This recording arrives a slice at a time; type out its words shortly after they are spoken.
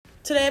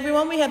Today,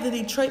 everyone, we have the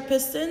Detroit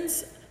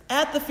Pistons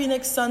at the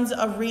Phoenix Suns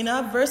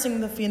Arena versus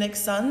the Phoenix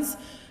Suns.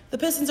 The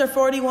Pistons are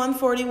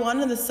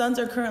 41-41, and the Suns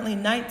are currently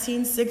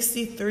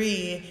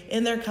 1963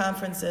 in their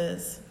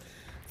conferences.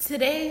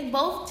 Today,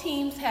 both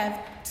teams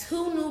have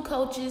two new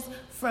coaches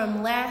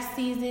from last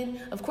season.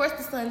 Of course,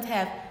 the Suns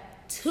have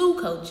two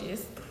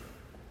coaches.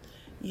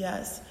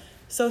 Yes.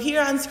 So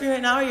here on screen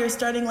right now are your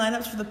starting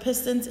lineups for the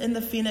Pistons and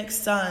the Phoenix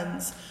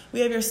Suns. We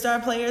have your star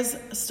players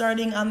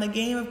starting on the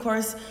game. Of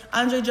course,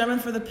 Andre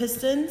Drummond for the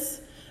Pistons.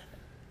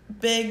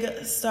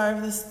 Big star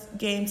of this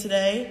game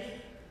today.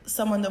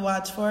 Someone to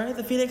watch for.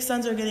 The Phoenix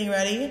Suns are getting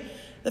ready.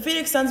 The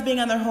Phoenix Suns, being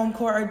on their home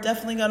court, are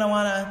definitely going to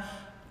want to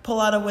pull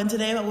out a win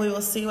today, but we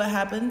will see what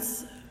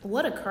happens.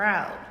 What a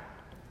crowd.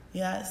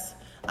 Yes.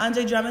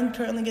 Andre Drummond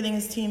currently getting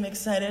his team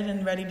excited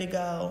and ready to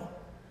go.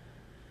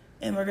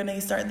 And we're going to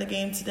start the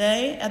game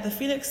today at the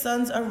Phoenix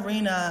Suns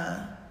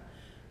Arena.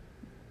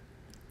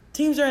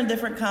 Teams are in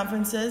different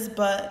conferences,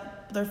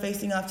 but they're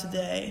facing off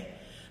today.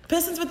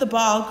 Pistons with the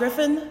ball.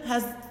 Griffin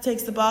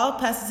takes the ball,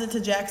 passes it to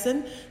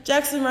Jackson.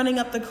 Jackson running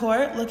up the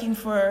court, looking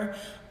for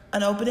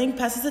an opening,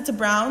 passes it to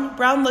Brown.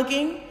 Brown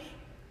looking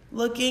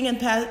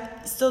and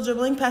still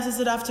dribbling, passes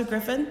it off to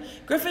Griffin.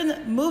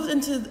 Griffin moves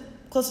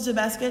closer to the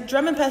basket.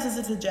 Drummond passes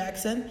it to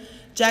Jackson.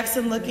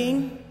 Jackson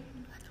looking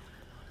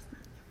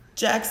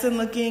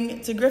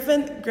to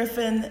Griffin.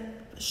 Griffin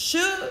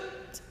short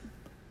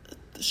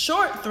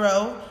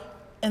throw,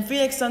 and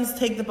Phoenix Suns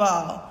take the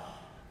ball.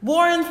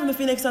 Warren from the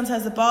Phoenix Suns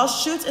has the ball,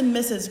 shoots and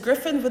misses.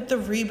 Griffin with the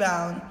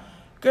rebound.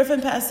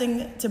 Griffin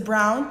passing to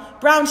Brown.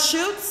 Brown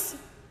shoots,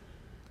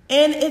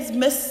 and it's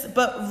missed,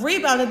 but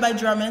rebounded by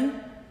Drummond.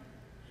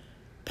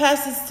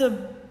 Passes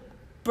to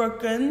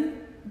Booker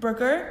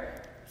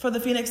for the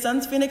Phoenix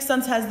Suns. Phoenix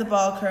Suns has the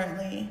ball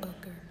currently.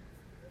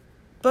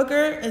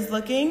 Booker is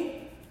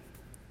looking,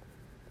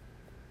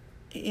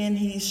 and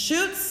he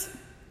shoots,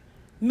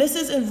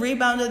 misses, and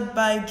rebounded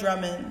by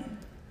Drummond.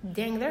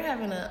 Dang, they're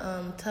having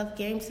a tough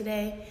game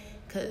today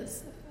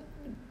because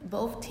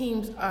both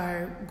teams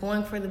are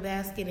going for the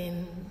basket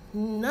and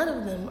none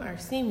of them are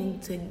seeming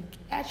to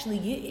actually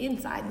get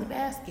inside the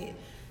basket.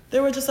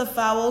 There was just a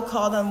foul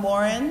called on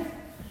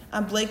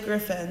Blake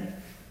Griffin.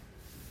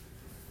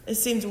 It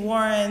seems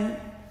Warren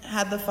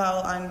had the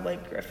foul on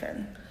Blake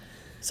Griffin.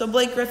 So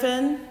Blake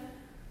Griffin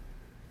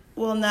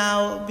will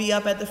now be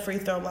up at the free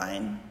throw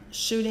line,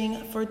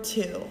 shooting for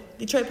 2.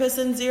 Detroit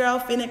Pistons 0,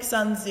 Phoenix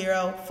Suns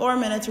 0. 4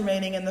 minutes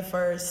remaining in the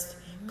first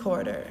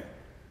quarter.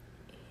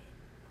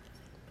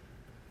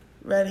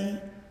 Ready?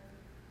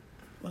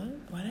 What?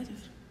 Why did I do?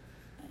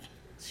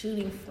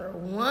 Shooting for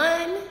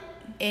 1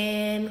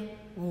 and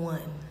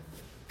 1.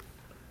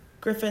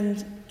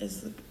 Griffin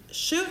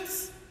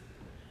shoots,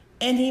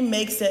 and he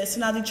makes it. So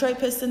now Detroit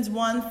Pistons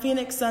 1,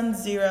 Phoenix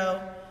Suns 0.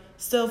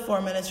 Still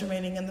 4 minutes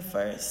remaining in the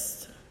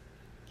first.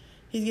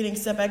 He's getting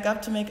set back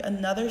up to make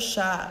another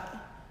shot.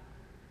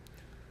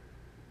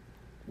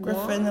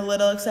 Griffin a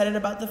little excited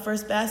about the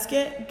first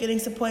basket, getting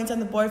some points on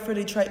the board for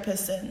Detroit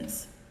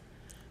Pistons.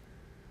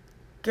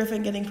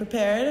 Griffin getting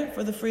prepared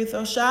for the free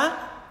throw shot.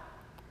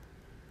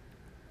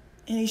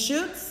 And he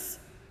shoots.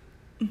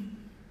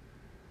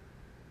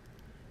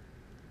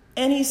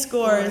 And he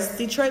scores.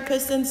 Detroit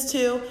Pistons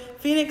 2,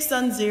 Phoenix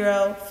Suns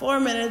 0. 4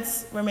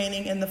 minutes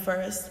remaining in the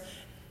first.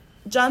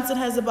 Johnson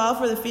has the ball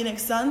for the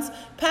Phoenix Suns,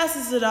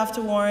 passes it off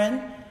to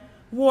Warren.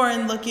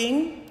 Warren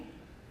looking,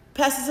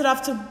 passes it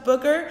off to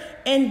Booker,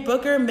 and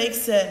Booker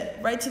makes it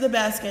right to the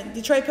basket.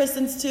 Detroit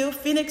Pistons 2,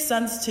 Phoenix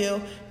Suns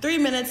 2, 3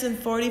 minutes and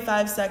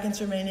 45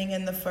 seconds remaining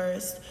in the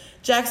first.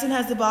 Jackson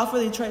has the ball for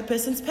the Detroit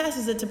Pistons,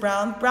 passes it to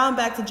Brown. Brown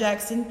back to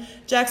Jackson.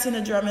 Jackson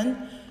to Drummond.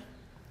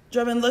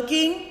 Drummond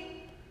looking.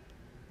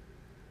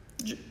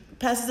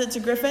 Passes it to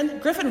Griffin.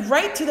 Griffin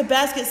right to the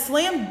basket.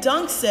 Slam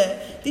dunks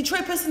it.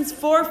 Detroit Pistons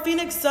 4,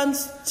 Phoenix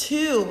Suns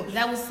 2.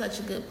 That was such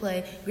a good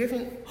play.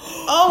 Griffin.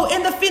 Oh,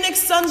 and the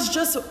Phoenix Suns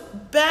just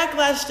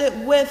backlashed it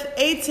with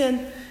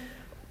Ayton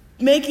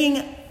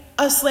making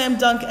a slam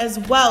dunk as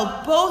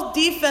well. Both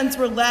defense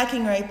were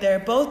lacking right there.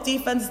 Both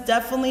defense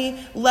definitely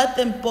let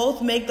them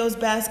both make those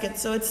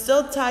baskets. So it's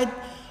still tied.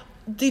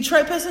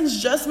 Detroit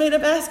Pistons just made a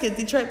basket.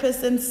 Detroit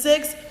Pistons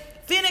 6.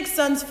 Phoenix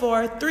Suns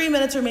 4, 3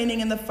 minutes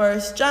remaining in the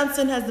first.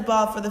 Johnson has the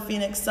ball for the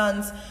Phoenix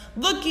Suns,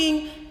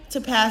 looking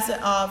to pass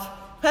it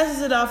off.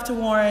 Passes it off to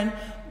Warren.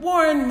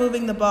 Warren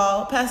moving the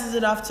ball, passes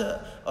it off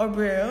to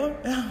Obrero.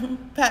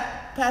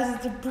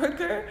 Passes to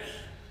Booker.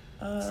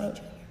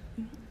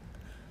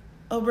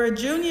 Obrero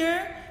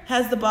Jr.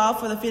 has the ball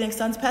for the Phoenix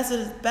Suns,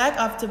 passes it back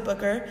off to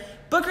Booker.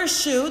 Booker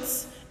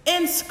shoots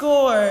and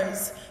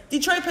scores.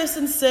 Detroit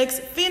Pistons 6,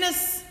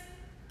 Phoenix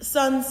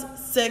Suns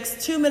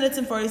 6, 2 minutes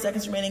and 40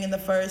 seconds remaining in the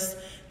first.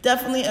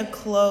 Definitely a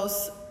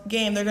close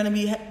game. They're going to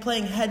be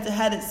playing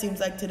head-to-head, it seems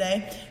like,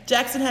 today.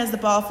 Jackson has the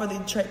ball for the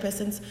Detroit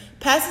Pistons.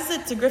 Passes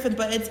it to Griffin,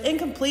 but it's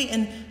incomplete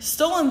and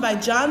stolen by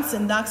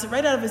Johnson. Knocks it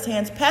right out of his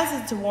hands.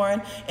 Passes it to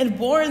Warren, and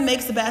Warren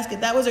makes the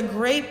basket. That was a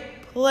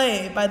great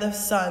play by the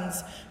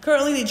Suns.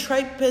 Currently,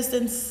 Detroit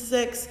Pistons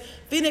 6,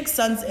 Phoenix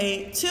Suns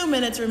 8. 2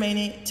 minutes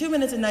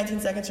and 19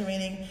 seconds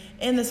remaining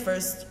in this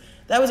first.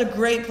 That was a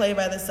great play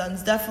by the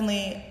Suns.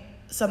 Definitely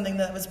something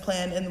that was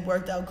planned and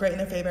worked out great in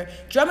their favor.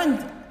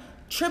 Drummond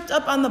tripped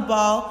up on the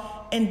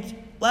ball and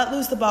let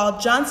loose the ball.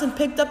 Johnson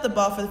picked up the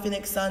ball for the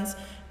Phoenix Suns.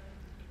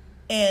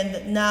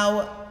 And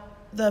now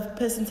the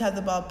Pistons have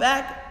the ball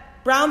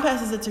back. Brown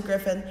passes it to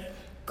Griffin.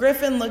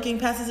 Griffin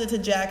passes it to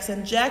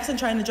Jackson. Jackson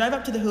trying to drive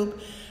up to the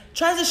hoop.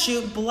 Tries to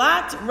shoot,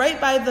 blocked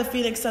right by the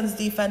Phoenix Suns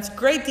defense.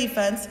 Great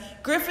defense.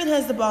 Griffin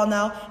has the ball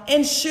now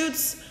and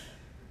shoots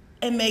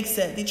and makes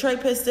it. Detroit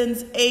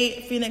Pistons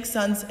 8, Phoenix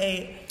Suns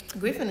 8.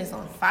 Griffin is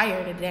on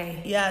fire today.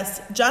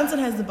 Yes. Johnson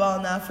has the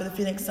ball now for the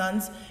Phoenix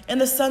Suns,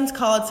 and the Suns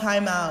call a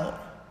timeout.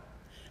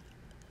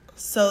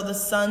 So the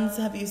Suns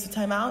have used a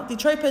timeout.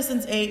 Detroit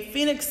Pistons 8,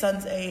 Phoenix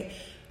Suns 8.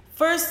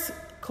 First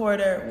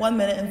quarter, 1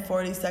 minute and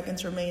 40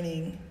 seconds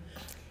remaining.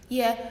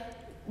 Yeah,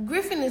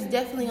 Griffin is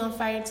definitely on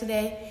fire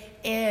today,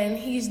 and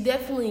he's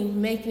definitely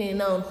making it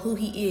known who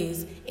he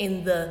is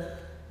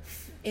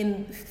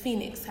in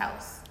Phoenix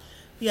house.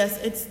 Yes,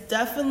 it's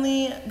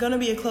definitely going to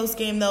be a close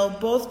game, though.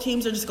 Both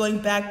teams are just going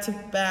back to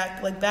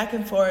back, like back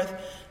and forth.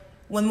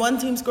 When one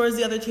team scores,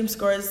 the other team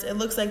scores. It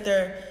looks like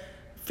they're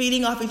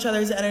feeding off each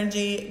other's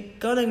energy.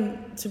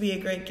 Going to be a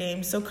great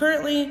game. So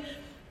currently,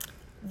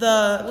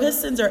 the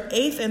Pistons are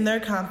 8th in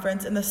their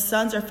conference, and the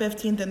Suns are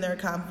 15th in their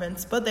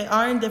conference. But they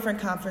are in different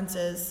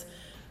conferences.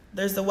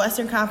 There's the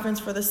Western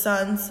Conference for the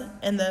Suns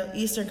and the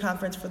Eastern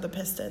Conference for the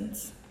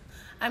Pistons.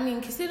 I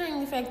mean, considering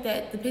the fact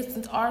that the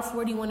Pistons are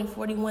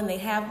 41-41, they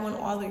have won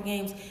all their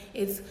games.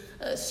 It's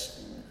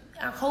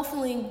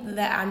hopefully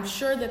that I'm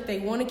sure that they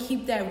want to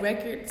keep that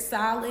record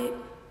solid.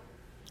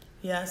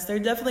 Yes, they're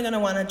definitely going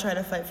to want to try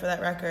to fight for that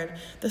record.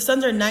 The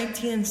Suns are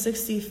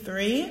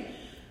 19-63,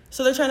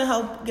 so they're trying to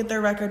help get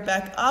their record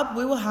back up.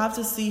 We will have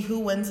to see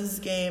who wins this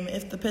game,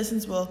 if the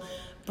Pistons will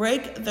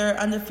break their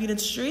undefeated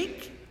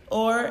streak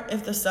or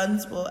if the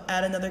Suns will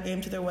add another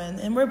game to their win.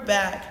 And we're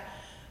back.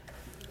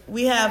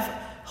 We have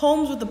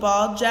Holmes with the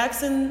ball.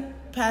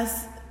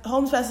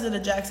 Holmes passes it to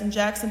Jackson.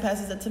 Jackson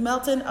passes it to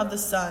Melton of the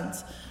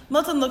Suns.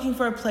 Melton looking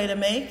for a play to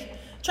make.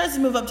 Tries to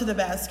move up to the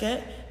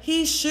basket.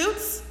 He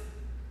shoots,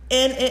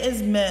 and it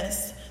is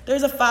missed.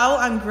 There's a foul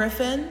on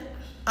Griffin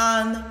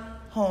on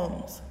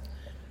Holmes.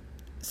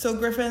 So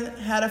Griffin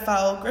had a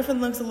foul.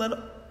 Griffin looks a little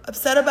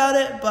upset about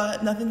it,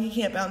 but nothing he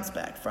can't bounce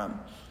back from.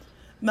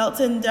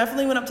 Melton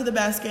definitely went up to the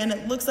basket, and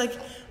it looks like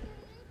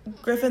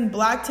Griffin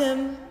blocked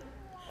him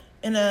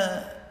in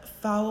a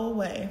foul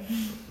way.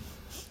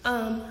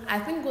 I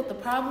think what the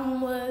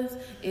problem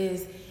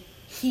is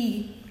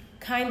he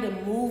kind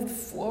of moved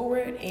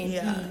forward and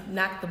he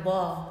knocked the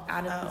ball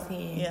out of his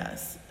hand.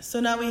 Yes. So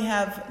now we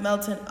have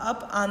Melton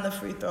up on the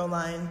free throw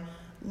line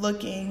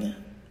looking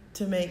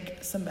to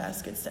make some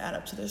baskets to add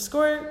up to their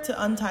score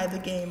to untie the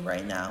game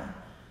right now.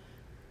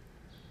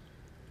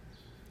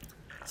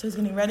 So he's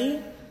getting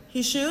ready.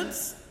 He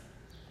shoots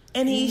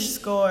and he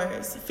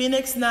scores.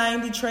 Phoenix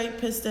 9, Detroit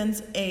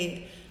Pistons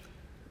 8.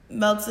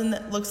 Melton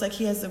looks like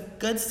he has a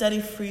good, steady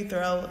free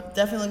throw.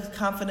 Definitely has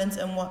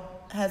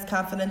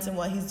confidence in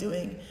what he's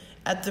doing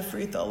at the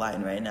free throw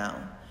line right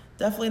now.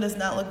 Definitely does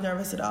not look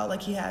nervous at all,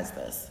 like he has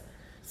this.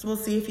 So we'll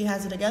see if he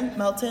has it again.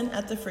 Melton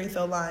at the free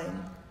throw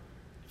line.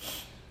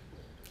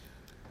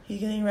 He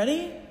getting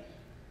ready.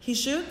 He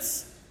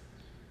shoots.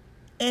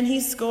 And he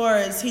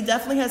scores. He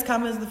definitely has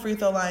confidence at the free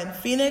throw line.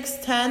 Phoenix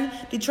 10,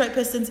 Detroit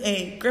Pistons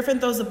 8.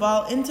 Griffin throws the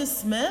ball into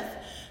Smith.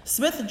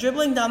 Smith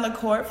dribbling down the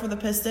court for the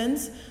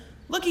Pistons.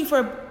 Looking for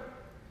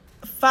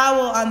a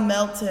foul on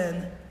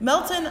Melton.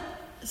 Melton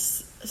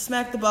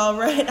smacked the ball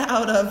right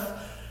out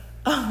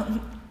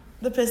of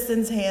the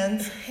Pistons'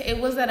 hands. It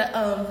was that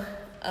a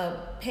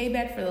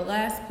payback for the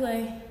last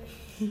play.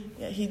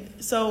 Yeah,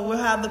 so we'll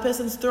have the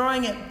Pistons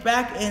throwing it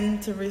back in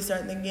to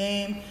restart the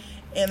game,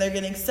 and they're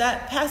getting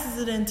set. Passes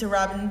it into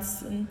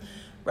Robinson.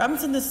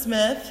 Robinson to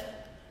Smith.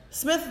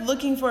 Smith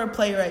looking for a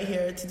play right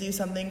here to do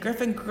something.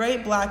 Griffin,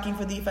 great blocking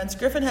for defense.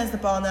 Griffin has the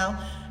ball now.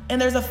 And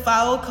there's a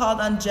foul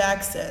called on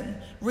Jackson.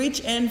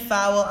 Reach in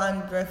foul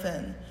on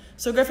Griffin.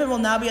 So Griffin will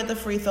now be at the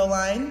free throw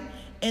line.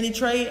 And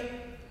Detroit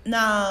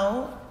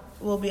now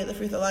will be at the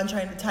free throw line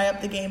trying to tie up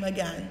the game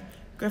again.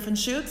 Griffin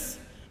shoots,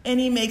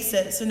 and he makes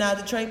it. So now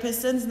Detroit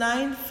Pistons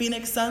 9,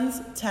 Phoenix Suns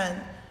 10.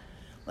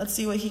 Let's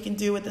see what he can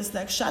do with this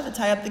next shot to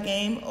tie up the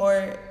game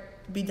or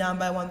be down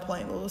by 1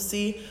 point. We'll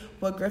see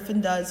what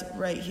Griffin does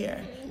right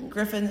here.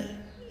 Griffin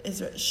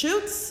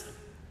shoots.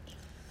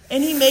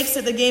 And he makes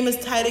it. The game is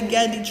tied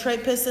again.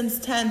 Detroit Pistons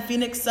 10,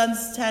 Phoenix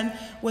Suns 10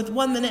 with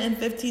 1 minute and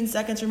 15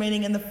 seconds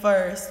remaining in the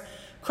first.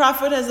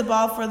 Crawford has the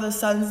ball for the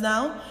Suns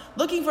now.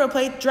 Looking for a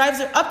play. Drives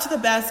her up to the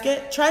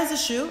basket. Tries to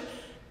shoot.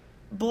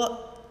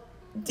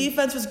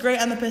 Defense was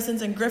great on the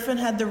Pistons, and Griffin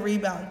had the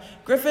rebound.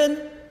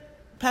 Griffin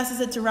passes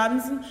it to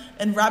Robinson,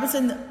 and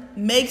Robinson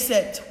makes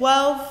it.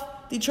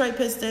 12 Detroit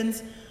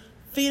Pistons,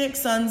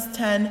 Phoenix Suns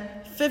 10,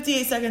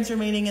 58 seconds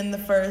remaining in the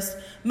first.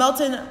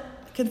 Melton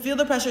can feel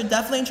the pressure,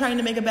 definitely trying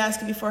to make a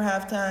basket before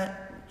halftime.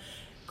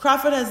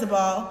 Crawford has the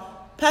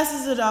ball,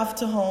 passes it off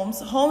to Holmes.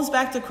 Holmes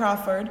back to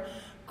Crawford.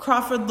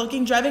 Crawford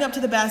driving up to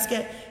the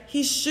basket.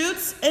 He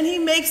shoots, and he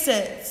makes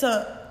it.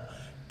 So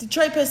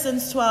Detroit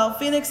Pistons 12,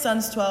 Phoenix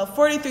Suns 12,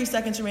 43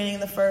 seconds remaining in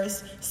the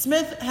first.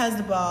 Smith has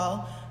the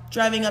ball,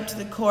 driving up to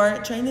the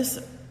court, trying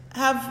to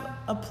have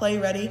a play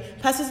ready.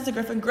 Passes it to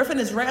Griffin. Griffin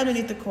is right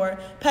underneath the court.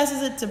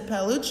 Passes it to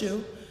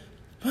Palucci.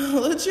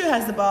 Palucci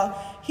has the ball.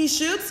 He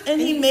shoots and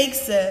he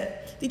makes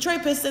it.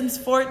 Detroit Pistons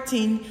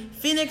 14,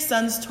 Phoenix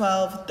Suns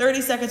 12,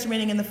 30 seconds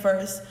remaining in the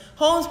first.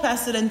 Holmes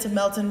passed it into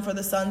Melton for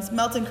the Suns.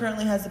 Melton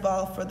currently has the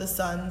ball for the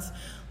Suns.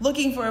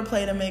 Looking for a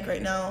play to make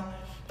right now.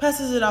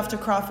 Passes it off to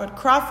Crawford.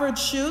 Crawford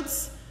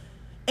shoots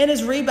and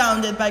is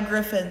rebounded by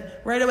Griffin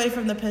right away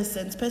from the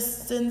Pistons.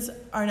 Pistons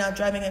are now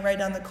driving it right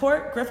down the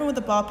court. Griffin with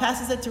the ball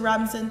passes it to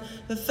Robinson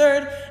the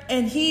third,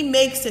 and he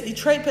makes it.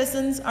 Detroit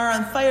Pistons are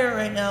on fire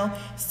right now.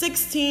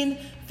 16,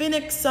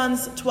 Phoenix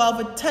Suns 12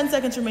 with 10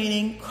 seconds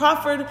remaining.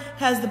 Crawford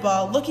has the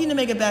ball, looking to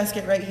make a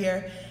basket right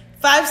here.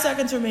 5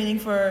 seconds remaining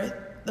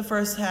for the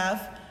first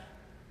half.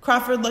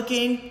 Crawford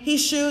looking. He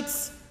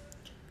shoots,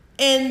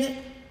 and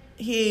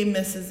he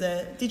misses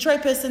it.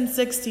 Detroit Pistons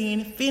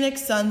 16,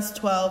 Phoenix Suns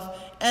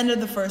 12. End of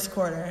the first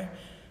quarter.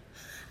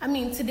 I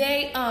mean,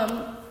 today,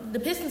 the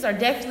Pistons are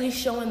definitely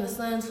showing the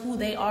Suns who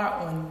they are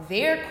on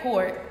their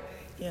court.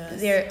 Yes.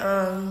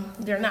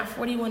 They're not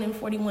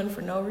 41-41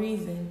 for no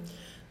reason.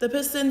 The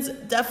Pistons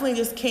definitely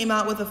just came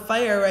out with a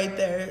fire right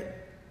there,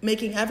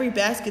 making every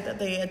basket that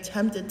they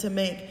attempted to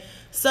make.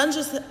 Suns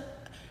just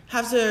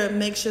have to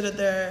make sure that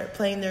they're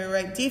playing their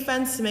right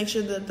defense to make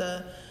sure that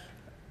the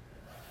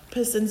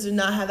Pistons do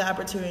not have the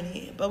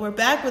opportunity. But we're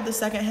back with the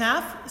second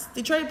half.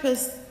 Detroit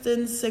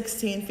Pistons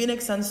 16,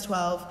 Phoenix Suns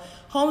 12.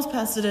 Holmes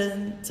passed it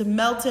in to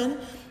Melton.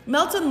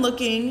 Melton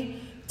looking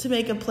to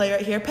make a play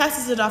right here.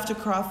 Passes it off to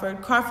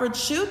Crawford. Crawford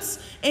shoots,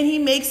 and he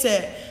makes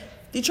it.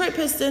 Detroit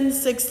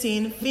Pistons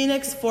 16,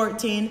 Phoenix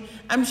 14.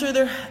 I'm sure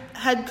their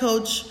head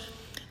coach,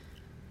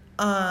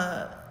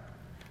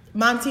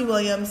 Monty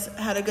Williams,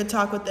 had a good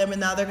talk with them, and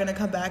now they're going to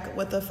come back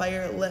with the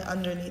fire lit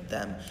underneath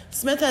them.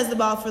 Smith has the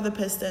ball for the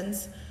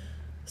Pistons.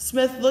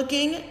 Smith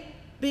looking,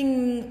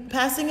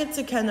 passing it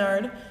to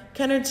Kennard.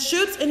 Kennard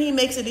shoots, and he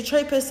makes it.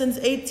 Detroit Pistons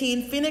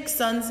 18, Phoenix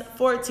Suns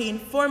 14,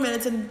 4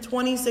 minutes and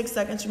 26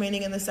 seconds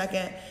remaining in the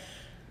second.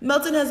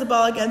 Melton has the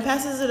ball again,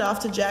 passes it off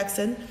to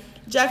Jackson.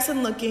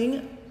 Jackson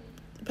looking,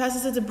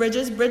 passes it to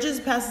Bridges. Bridges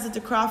passes it to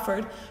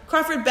Crawford.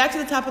 Crawford back to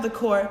the top of the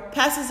court,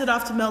 passes it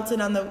off to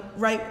Melton on the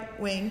right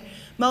wing.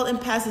 Melton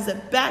passes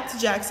it back to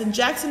Jackson.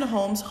 Jackson to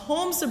Holmes.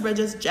 Holmes to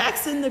Bridges.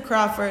 Jackson to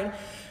Crawford.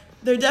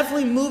 They're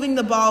definitely moving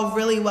the ball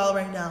really well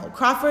right now.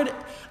 Crawford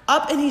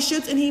up, and he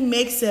shoots, and he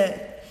makes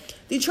it.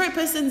 Detroit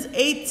Pistons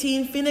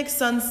 18, Phoenix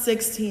Suns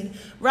 16.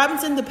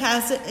 Robinson to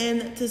pass it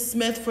in to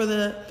Smith for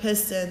the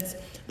Pistons.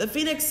 The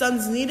Phoenix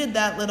Suns needed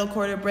that little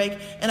quarter break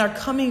and are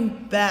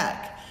coming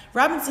back.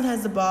 Robinson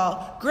has the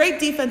ball. Great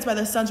defense by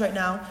the Suns right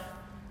now.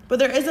 But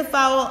there is a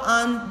foul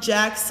on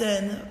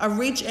Jackson, a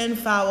reach-in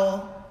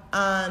foul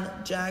on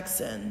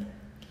Jackson.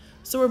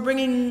 So we're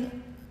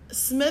bringing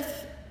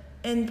Smith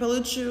and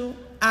Palucci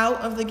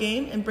out of the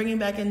game and bringing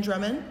back in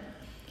Drummond.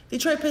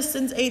 Detroit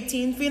Pistons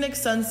 18,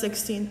 Phoenix Suns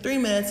 16, 3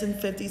 minutes and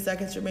 50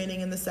 seconds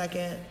remaining in the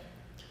second.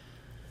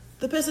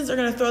 The Pistons are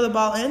going to throw the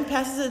ball in,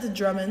 passes it to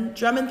Drummond.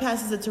 Drummond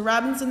passes it to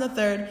Robinson the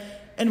third,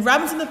 and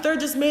Robinson the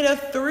third just made a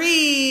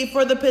 3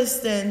 for the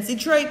Pistons.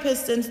 Detroit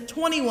Pistons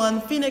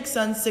 21, Phoenix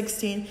Suns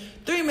 16,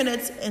 3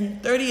 minutes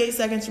and 38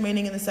 seconds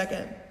remaining in the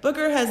second.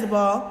 Booker has the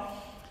ball,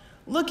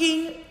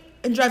 looking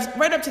and drives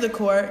right up to the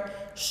court.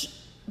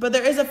 But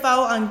there is a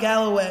foul on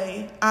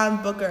Galloway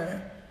on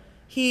Booker.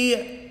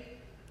 He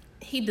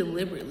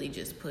deliberately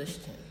just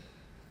pushed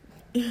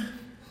him.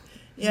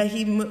 Yeah,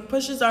 he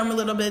pushed his arm a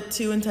little bit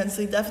too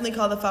intensely. Definitely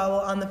called a foul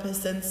on the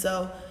Pistons.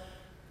 So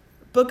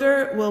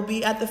Booker will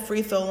be at the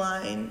free throw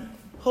line,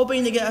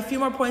 hoping to get a few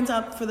more points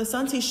out for the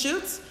Suns. He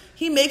shoots.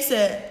 He makes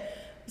it.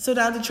 So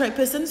now Detroit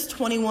Pistons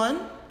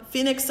 21,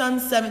 Phoenix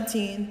Suns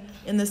 17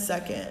 in the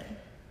second.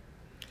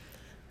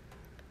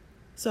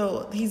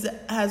 So he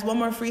has one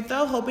more free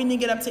throw, hoping to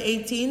get up to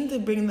 18 to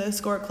bring the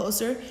score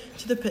closer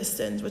to the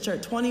Pistons, which are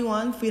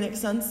 21, Phoenix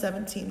Suns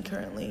 17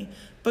 currently.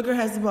 Booker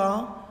has the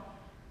ball.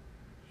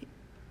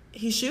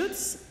 He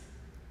shoots,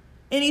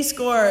 and he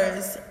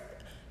scores.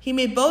 He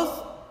made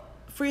both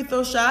free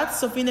throw shots,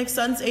 so Phoenix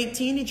Suns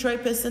 18,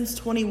 Detroit Pistons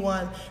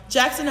 21.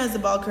 Jackson has the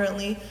ball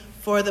currently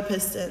for the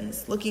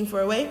Pistons. Looking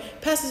for a way,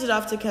 passes it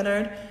off to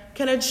Kennard.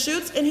 Kennard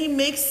shoots, and he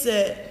makes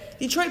it.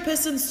 Detroit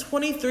Pistons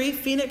 23,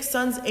 Phoenix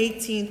Suns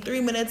 18,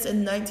 3 minutes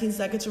and 19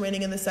 seconds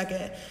remaining in the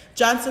second.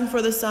 Johnson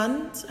for the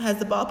Suns has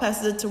the ball,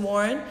 passes it to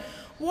Warren.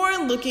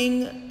 Warren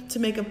looking to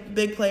make a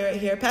big play right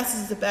here,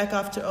 passes it back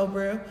off to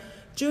Obru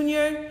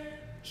Jr.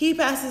 He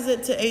passes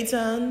it to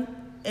Ayton,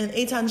 and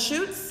Ayton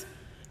shoots,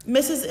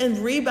 misses and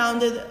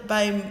rebounded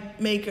by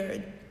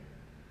Maker.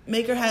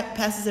 Maker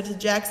passes it to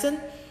Jackson.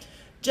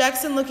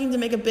 Jackson looking to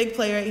make a big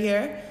play right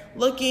here.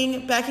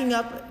 Backing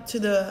up to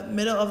the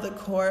middle of the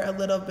court a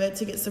little bit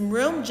to get some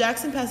room.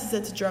 Jackson passes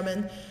it to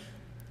Drummond.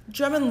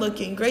 Drummond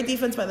looking. Great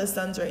defense by the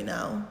Suns right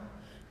now.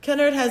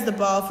 Kennard has the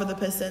ball for the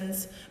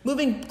Pistons.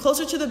 Moving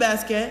closer to the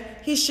basket.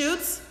 He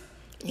shoots,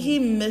 He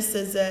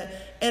misses it,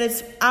 and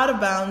it's out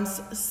of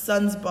bounds,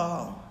 Suns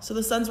ball. So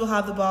the Suns will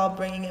have the ball,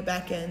 bringing it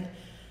back in.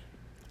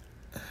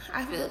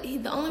 I feel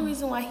the only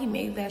reason why he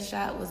made that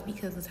shot was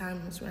because the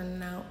time was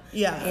running out.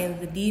 Yeah. And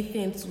the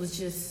defense was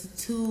just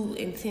too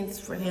intense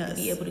for him to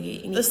be able to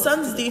get any The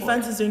Suns'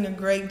 defense court. is doing a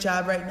great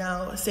job right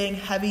now, staying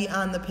heavy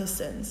on the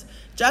Pistons.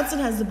 Johnson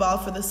has the ball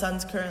for the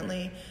Suns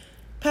currently.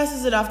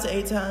 Passes it off to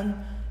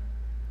Ayton.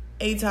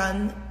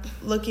 Ayton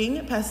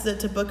looking, passes it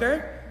to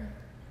Booker.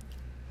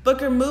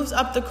 Booker moves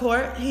up the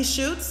court. He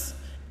shoots,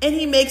 and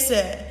he makes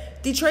it.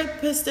 Detroit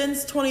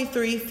Pistons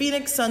 23,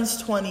 Phoenix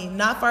Suns 20.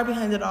 Not far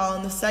behind at all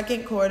in the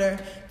second quarter.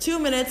 2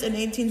 minutes and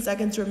 18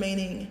 seconds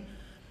remaining.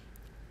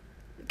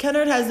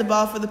 Kennard has the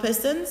ball for the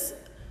Pistons.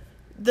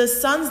 The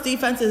Suns'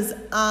 defense is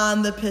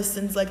on the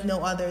Pistons like no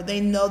other. They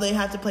know they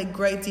have to play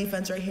great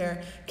defense right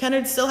here.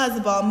 Kennard still has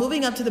the ball,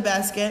 moving up to the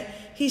basket.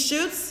 He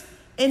shoots,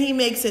 and he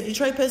makes it.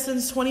 Detroit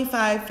Pistons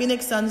 25,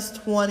 Phoenix Suns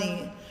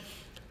 20.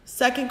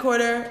 Second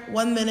quarter,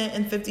 1 minute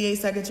and 58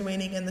 seconds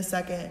remaining in the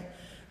second.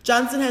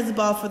 Johnson has the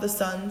ball for the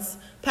Suns.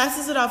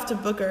 Passes it off to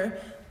Booker.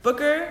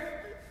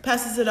 Booker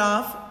passes it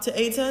off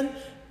to Ayton.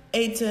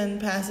 Ayton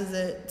passes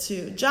it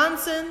to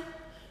Johnson.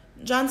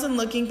 Johnson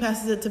looking,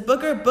 passes it to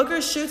Booker.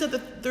 Booker shoots at the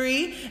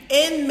three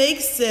and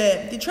makes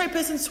it. Detroit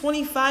Pistons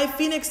 25,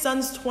 Phoenix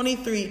Suns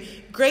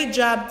 23. Great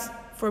job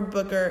for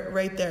Booker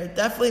right there.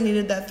 Definitely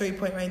needed that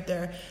 3-point right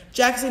there.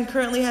 Jackson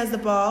currently has the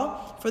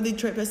ball for the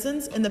Detroit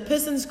Pistons, and the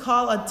Pistons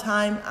call a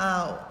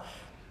timeout.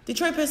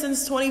 Detroit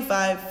Pistons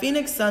 25,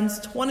 Phoenix Suns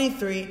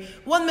 23.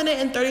 1 minute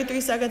and 33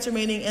 seconds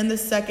remaining in the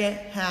second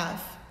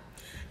half.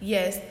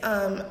 Yes,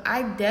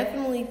 I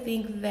definitely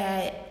think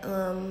that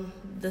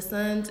the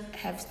Suns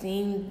have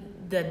seen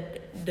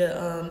that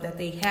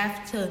they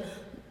have to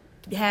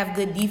have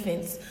good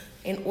defense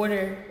in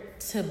order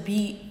to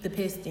beat the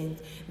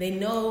Pistons. They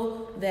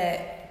know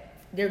that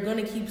they're going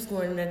to keep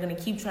scoring. They're going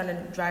to keep trying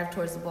to drive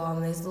towards the ball.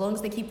 And as long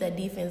as they keep that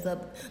defense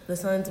up, the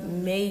Suns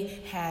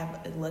may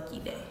have a lucky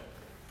day.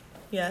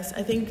 Yes,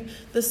 I think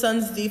the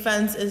Suns'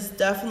 defense is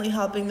definitely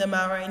helping them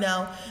out right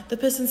now. The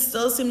Pistons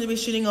still seem to be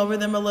shooting over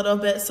them a little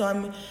bit, so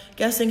I'm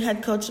guessing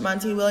head coach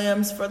Monty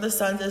Williams for the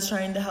Suns is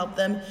trying to help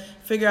them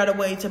figure out a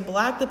way to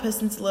block the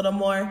Pistons a little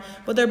more.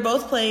 But they're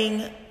both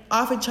playing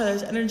off each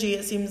other's energy,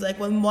 it seems like.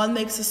 When one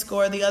makes a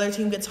score, the other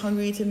team gets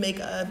hungry to make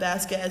a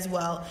basket as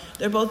well.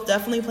 They're both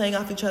definitely playing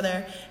off each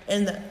other.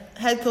 And the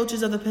head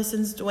coaches of the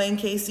Pistons, Dwayne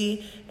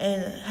Casey,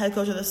 and head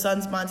coach of the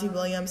Suns, Monty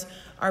Williams,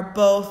 are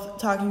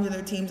both talking to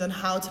their teams on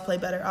how to play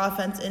better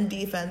offense and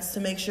defense to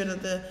make sure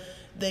that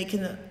they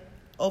can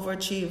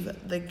overachieve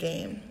the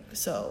game.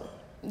 So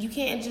you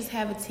can't just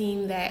have a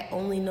team that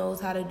only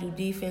knows how to do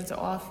defense or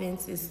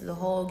offense. It's the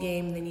whole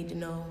game. They need to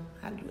know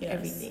how to do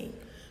everything.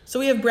 So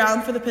we have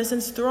Brown for the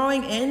Pistons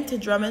throwing in to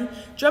Drummond.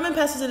 Drummond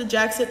passes it to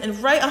Jackson, and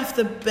right off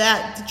the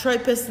bat,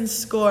 Detroit Pistons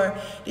score.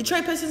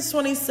 Detroit Pistons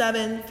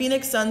 27,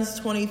 Phoenix Suns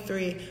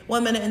 23.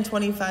 1 minute and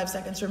 25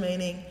 seconds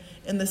remaining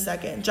in the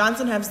second.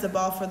 Johnson has the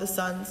ball for the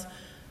Suns.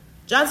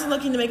 Johnson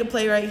looking to make a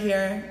play right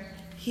here.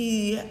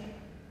 He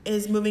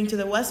is moving to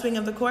the west wing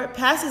of the court,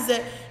 passes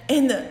it,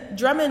 and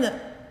Drummond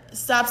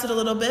stops it a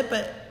little bit,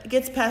 but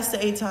gets past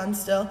to Ayton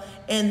still,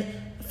 and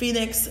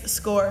Phoenix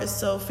scores.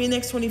 So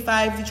Phoenix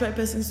 25, Detroit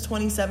Pistons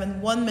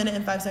 27, 1 minute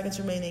and 5 seconds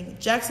remaining.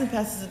 Jackson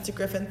passes it to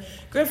Griffin.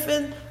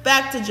 Griffin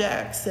back to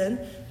Jackson.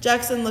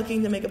 Jackson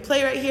looking to make a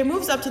play right here,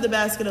 moves up to the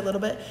basket a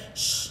little bit,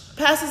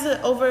 passes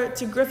it over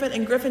to Griffin,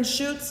 and Griffin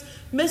shoots,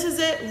 misses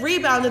it,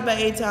 rebounded by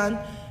Ayton,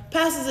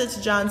 passes it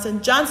to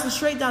Johnson. Johnson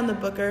straight down to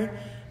Booker,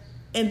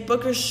 and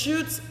Booker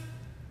shoots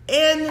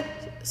and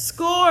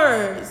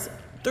scores.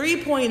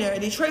 3-pointer.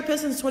 Detroit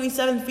Pistons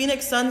 27,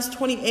 Phoenix Suns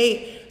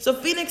 28. So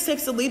Phoenix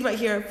takes the lead right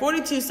here.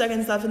 42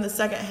 seconds left in the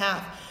second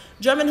half.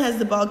 Drummond has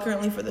the ball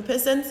currently for the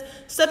Pistons.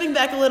 Stepping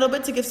back a little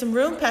bit to give some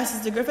room,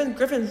 passes to Griffin.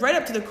 Griffin right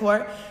up to the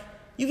court.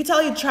 You can tell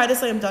he tried to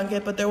slam dunk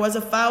it, but there was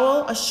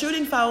a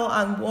shooting foul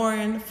on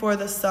Warren for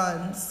the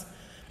Suns.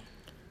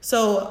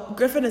 So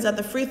Griffin is at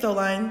the free throw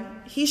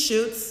line. He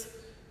shoots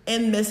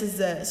and misses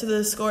it. So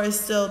the score is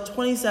still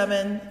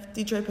 27,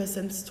 Detroit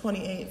Pistons,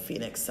 28,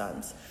 Phoenix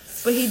Suns.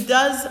 But he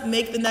does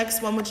make the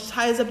next one, which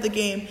ties up the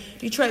game.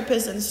 Detroit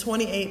Pistons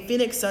 28,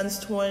 Phoenix Suns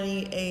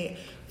 28.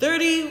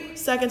 30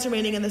 seconds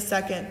remaining in the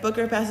second.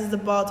 Booker passes the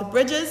ball to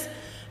Bridges.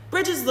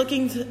 Bridges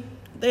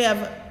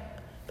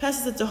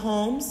passes it to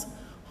Holmes.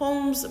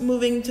 Holmes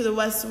moving to the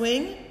west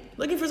wing,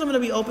 looking for someone to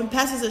be open,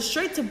 passes it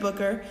straight to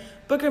Booker.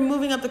 Booker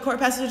moving up the court,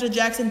 passes it to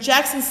Jackson.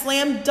 Jackson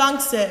slam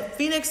dunks it.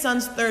 Phoenix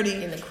Suns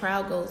 30. And the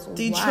crowd goes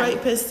Detroit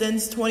wild.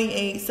 Pistons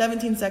 28,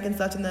 17 seconds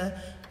left in the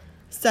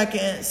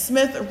second.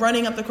 Smith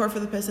running up the court for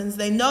the Pistons.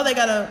 They know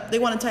they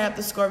want to tie up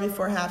the score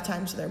before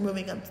halftime, so they're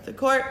moving up to the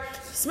court.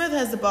 Smith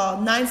has the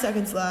ball, 9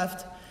 seconds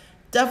left.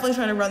 Definitely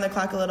trying to run the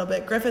clock a little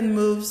bit. Griffin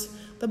moves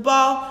the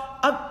ball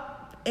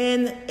up,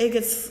 and it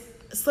gets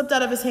slipped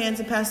out of his hands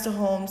and passed to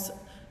Holmes.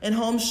 And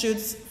Holmes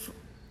shoots,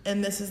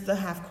 and misses the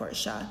half-court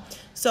shot.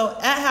 So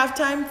at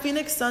halftime,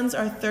 Phoenix Suns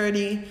are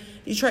 30,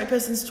 Detroit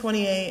Pistons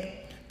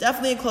 28.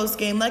 Definitely a close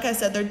game. Like I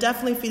said, they're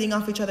definitely feeding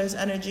off each other's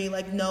energy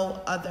like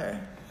no other.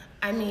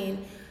 I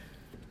mean,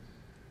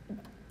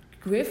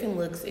 Griffin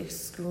looks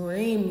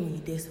extremely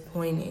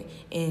disappointed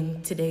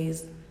in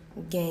today's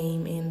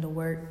game and the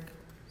work.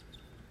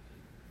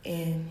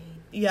 And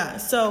yeah,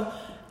 so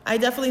I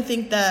definitely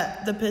think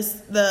that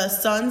the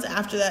Suns,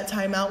 after that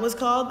timeout was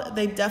called,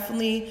 they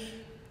definitely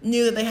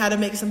knew that they had to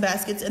make some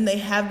baskets, and they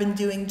have been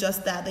doing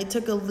just that. They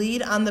took a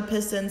lead on the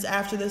Pistons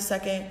after the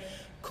second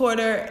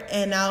quarter,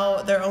 and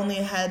now they're only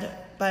ahead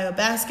by a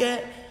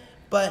basket,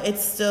 but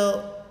it's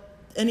still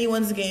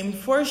anyone's game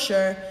for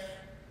sure.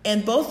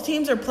 And both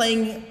teams are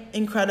playing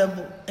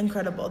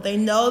incredible. They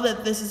know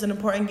that this is an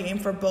important game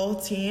for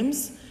both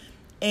teams.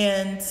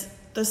 And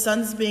the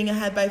Suns being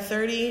ahead by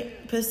 30,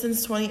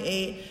 Pistons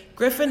 28.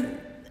 Griffin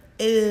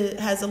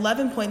has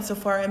 11 points so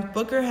far, and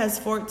Booker has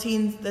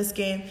 14 this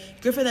game.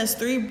 Griffin has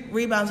 3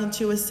 rebounds and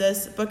 2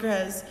 assists. Booker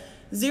has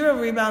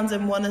 0 rebounds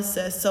and 1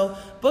 assist. So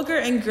Booker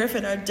and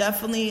Griffin are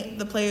definitely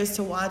the players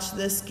to watch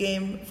this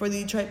game for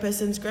the Detroit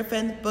Pistons.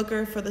 Griffin,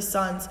 Booker for the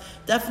Suns.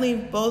 Definitely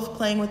both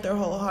playing with their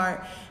whole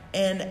heart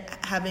and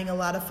having a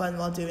lot of fun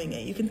while doing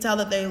it. You can tell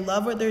that they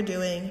love what they're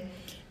doing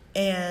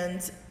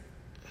and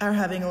are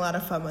having a lot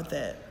of fun with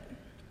it.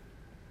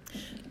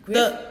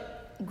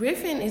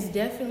 Griffin is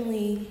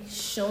definitely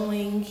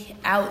showing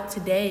out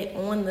today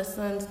on the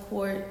Suns'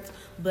 court,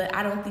 but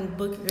I don't think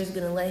Booker is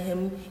going to let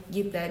him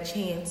get that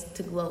chance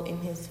to gloat in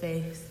his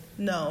face.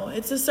 No,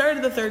 it's the start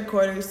of the third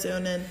quarter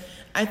soon, and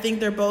I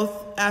think they're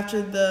both,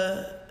 after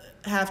the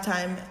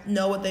halftime,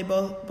 know what they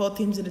both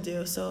teams are to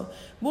do. So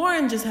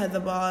Warren just had the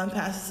ball and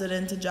passes it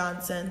into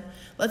Johnson.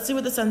 Let's see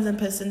what the Suns and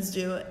Pistons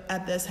do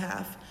at this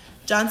half.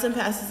 Johnson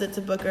passes it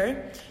to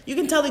Booker. You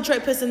can tell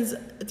Detroit Pistons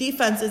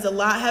defense is a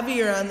lot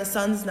heavier on the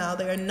Suns now.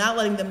 They are not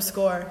letting them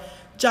score.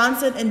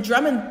 Johnson and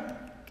Drummond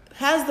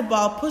has the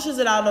ball, pushes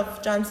it out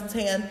of Johnson's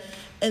hand,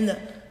 and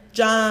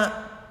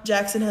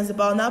Jackson has the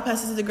ball, now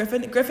passes it to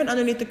Griffin. Griffin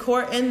underneath the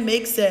court and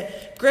makes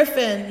it.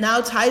 Griffin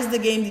now ties the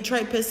game.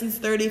 Detroit Pistons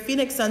 30,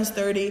 Phoenix Suns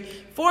 30.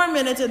 4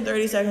 minutes and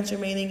 30 seconds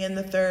remaining in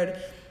the third.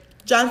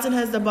 Johnson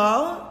has the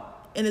ball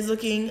and is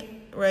looking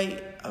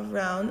right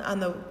around on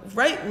the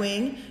right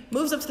wing.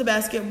 Moves up to the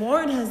basket.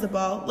 Warren has the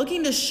ball,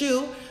 looking to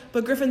shoot,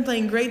 but Griffin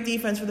playing great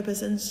defense for the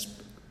Pistons.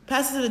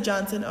 Passes it to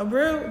Johnson.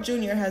 Abreu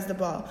Jr. has the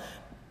ball.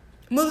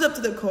 Moves up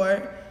to the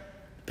court.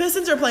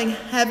 Pistons are playing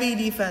heavy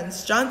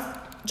defense.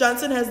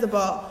 Johnson has the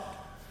ball,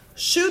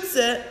 shoots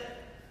it,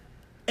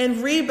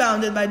 and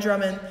rebounded by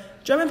Drummond.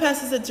 Drummond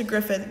passes it to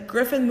Griffin.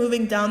 Griffin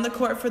moving down the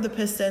court for the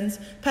Pistons.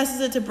 Passes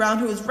it to Brown,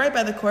 who is right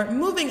by the court,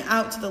 moving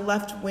out to the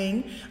left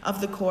wing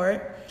of the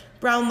court.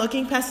 Brown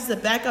looking, passes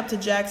it back up to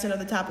Jackson at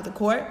the top of the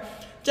court.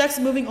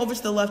 Jackson moving over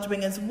to the left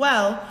wing as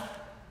well.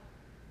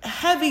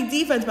 Heavy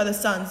defense by the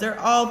Suns. They're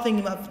all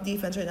thinking about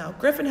defense right now.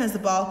 Griffin has the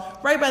ball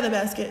right by the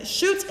basket,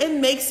 shoots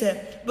and makes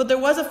it. But there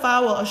was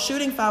a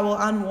shooting foul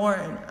on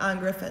Warren, on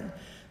Griffin.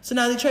 So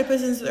now Detroit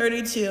Pistons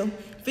 32,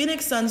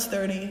 Phoenix Suns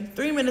 30,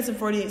 3 minutes and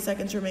 48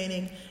 seconds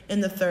remaining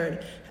in the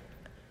third.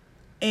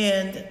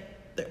 And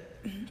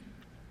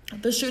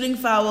the shooting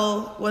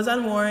foul was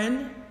on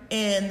Warren,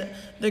 and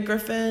the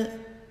Griffin,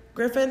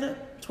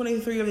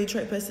 23 of the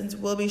Detroit Pistons,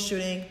 will be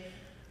shooting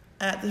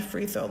at the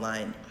free throw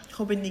line,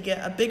 hoping to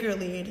get a bigger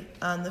lead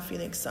on the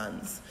Phoenix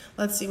Suns.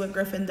 Let's see what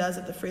Griffin does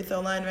at the free throw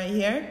line right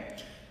here.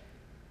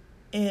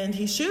 And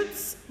he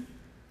shoots,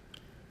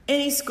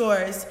 and he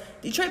scores.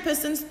 Detroit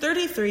Pistons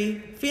 33,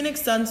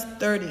 Phoenix Suns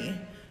 30.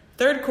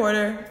 Third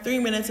quarter, 3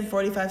 minutes and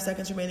 45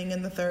 seconds remaining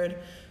in the third.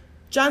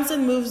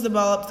 Johnson moves the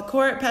ball up the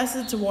court,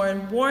 passes it to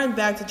Warren. Warren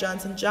back to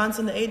Johnson.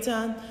 Johnson to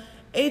Aton.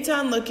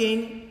 Aton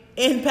looking,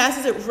 and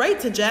passes it right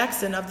to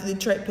Jackson of the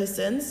Detroit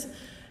Pistons.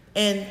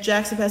 And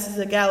Jackson passes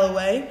to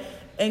Galloway.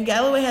 And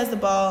Galloway has the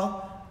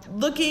ball,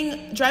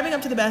 driving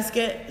up to the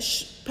basket,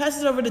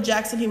 passes it over to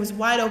Jackson. He was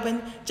wide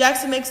open.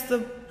 Jackson makes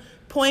the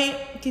point.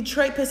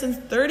 Detroit Pistons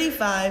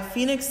 35,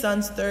 Phoenix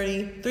Suns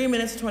 30, 3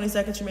 minutes and 20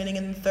 seconds remaining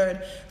in the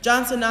third.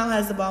 Johnson now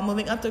has the ball,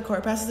 moving up the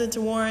court, passes it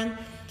to Warren.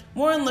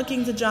 Warren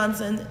looking to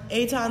Johnson,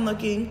 Aton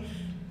looking,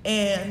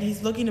 and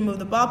he's looking to move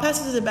the ball,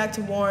 passes it back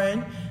to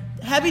Warren.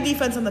 Heavy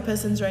defense on the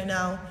Pistons right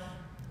now.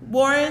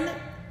 Warren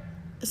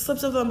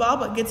slips up on the ball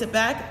but gets it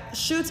back,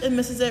 shoots and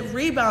misses it,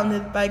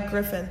 rebounded by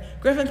Griffin.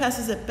 Griffin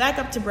passes it back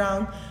up to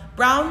Brown.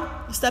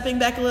 Brown stepping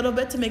back a little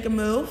bit to make a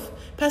move,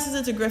 passes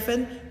it to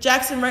Griffin.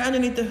 Jackson right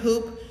underneath the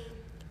hoop,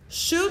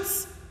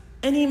 shoots,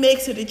 and he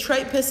makes it.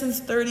 Detroit Pistons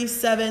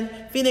 37,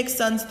 Phoenix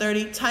Suns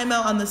 30.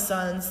 Timeout on the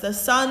Suns. The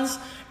Suns,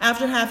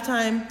 after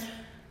halftime,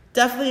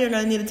 definitely are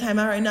going to need a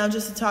timeout right now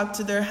just to talk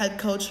to their head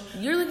coach.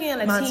 You're looking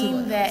at a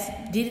team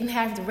that didn't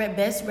have the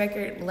best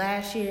record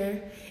last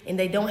year, and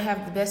they don't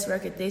have the best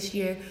record this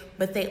year,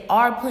 but they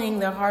are playing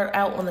their heart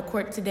out on the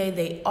court today.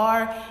 They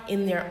are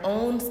in their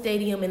own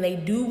stadium, and they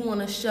do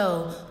want to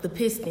show the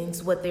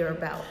Pistons what they're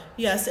about.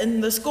 Yes,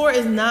 and the score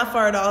is not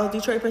far at all.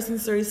 Detroit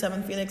Pistons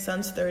 37, Phoenix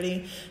Suns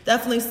 30.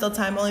 Definitely still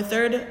time. Only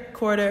third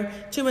quarter,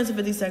 2 minutes and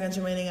 50 seconds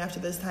remaining after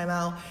this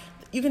timeout.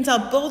 you can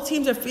tell both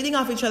teams are feeding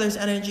off each other's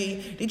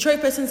energy. Detroit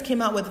Pistons came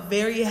out with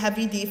very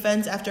heavy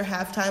defense after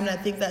halftime, and I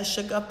think that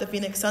shook up the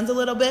Phoenix Suns a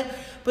little bit.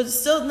 But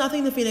still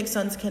nothing the Phoenix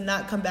Suns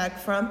cannot come back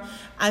from.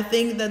 I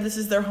think that this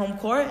is their home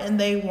court, and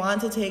they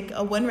want to take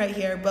a win right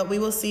here. But we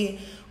will see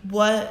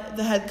what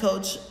the head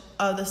coach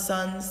of the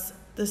Suns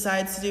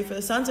decides to do for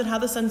the Suns and how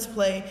the Suns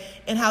play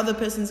and how the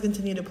Pistons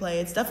continue to play.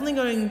 It's definitely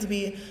going to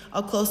be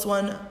a close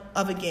one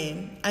of a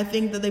game. I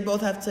think that they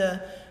both have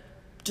to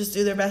just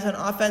do their best on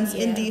offense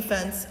and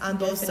defense on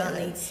both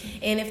sides.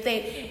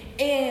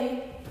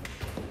 And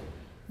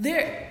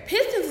their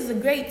Pistons is a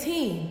great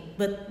team,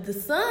 but the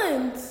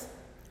Suns,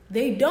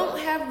 they don't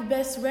have the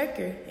best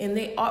record, and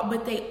they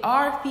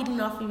are feeding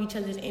off of each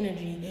other's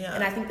energy. Yeah.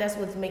 And I think that's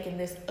what's making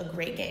this a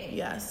great game.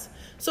 Yes.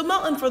 So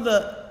Melton for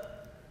the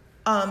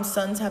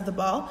Suns have the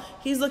ball.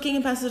 He's looking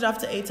and passes it off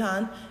to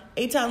Eitan.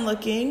 Eitan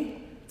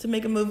looking to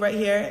make a move right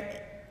here.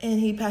 And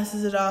he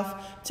passes it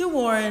off to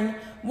Warren.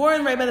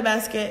 Warren right by the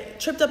basket.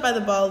 Tripped up by the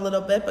ball a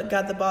little bit, but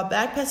got the ball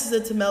back. Passes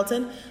it to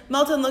Melton.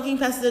 Melton looking,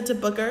 passes it to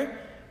Booker.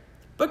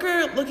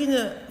 Booker looking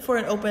for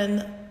an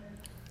open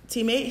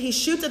teammate. He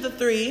shoots at the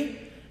three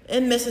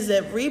and misses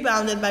it.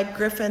 Rebounded by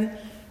Griffin.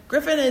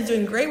 Griffin is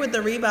doing great with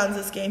the rebounds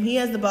this game. He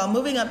has the ball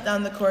moving up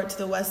down the court to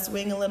the west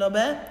wing a little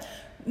bit.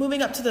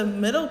 Moving up to the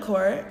middle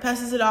court.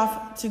 Passes it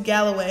off to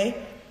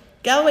Galloway.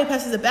 Galloway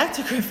passes it back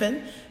to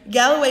Griffin.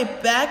 Galloway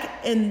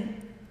back and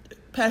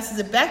passes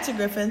it back to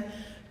Griffin.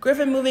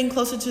 Griffin moving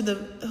closer to the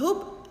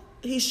hoop.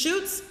 He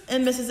shoots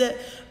and misses it.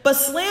 But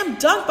slam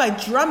dunk by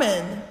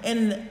Drummond.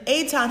 And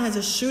Eitan has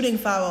a shooting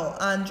foul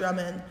on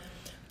Drummond.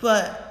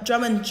 But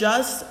Drummond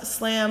just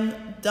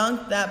slam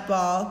dunked that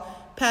ball.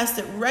 Passed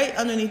it right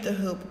underneath the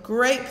hoop.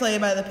 Great play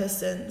by the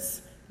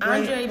Pistons.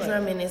 Andre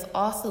Drummond is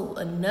also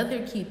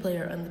another key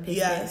player on the Pistons.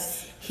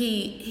 Yes.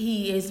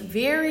 He is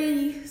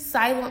very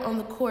silent on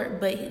the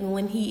court, but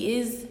when he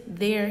is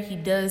there, he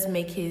does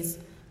make his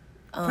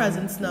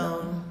presence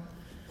known.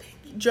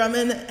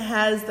 Drummond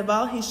has the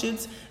ball. He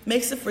shoots,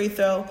 makes a free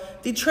throw.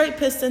 Detroit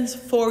Pistons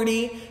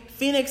 40,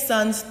 Phoenix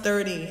Suns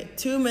 30.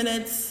 2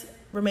 minutes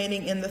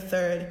remaining in the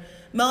third.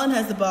 Melton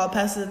has the ball,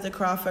 passes it to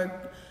Crawford.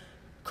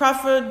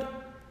 Crawford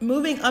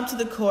moving up to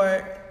the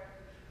court,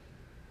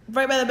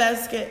 right by the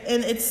basket,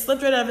 and it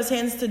slipped right out of his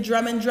hands to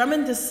Drummond.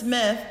 Drummond to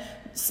Smith.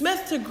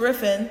 Smith to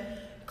Griffin.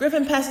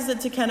 Griffin passes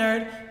it to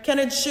Kennard.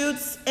 Kennard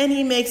shoots, and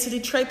he makes it.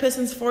 Detroit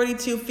Pistons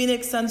 42,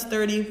 Phoenix Suns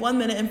 30. 1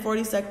 minute and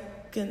 40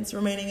 seconds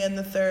remaining in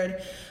the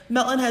third.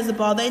 Melton has the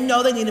ball. They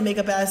know they need to make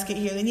a basket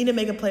here. They need to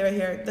make a play right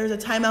here. There's a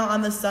timeout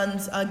on the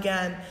Suns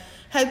again.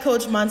 Head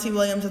coach Monty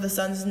Williams of the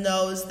Suns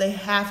knows they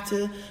have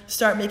to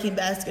start making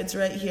baskets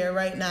right here,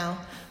 right now.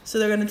 So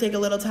they're going to take a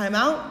little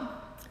timeout.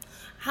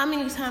 How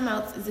many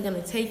timeouts is it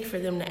going to take for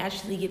them to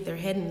actually get their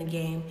head in the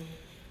game?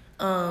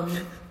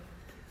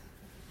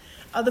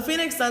 The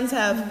Phoenix Suns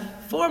have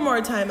 4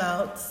 more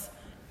timeouts,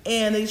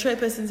 and the Detroit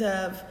Pistons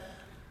have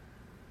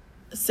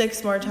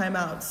 6 more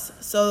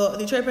timeouts. So the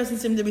Detroit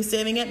Pistons seem to be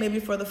saving it maybe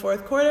for the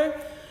fourth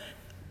quarter,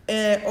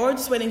 or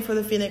just waiting for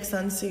the Phoenix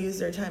Suns to use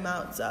their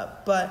timeouts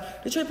up.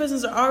 But Detroit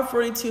Pistons are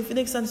 42,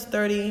 Phoenix Suns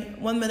 30,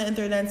 1 minute and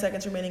 39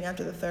 seconds remaining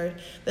after the third.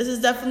 This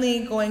is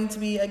definitely going to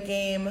be a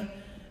game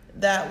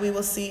that we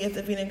will see if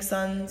the Phoenix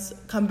Suns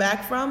come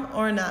back from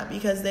or not,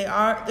 because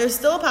there's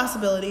still a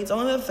possibility. It's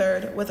only the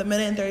third with 1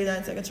 minute and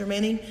 39 seconds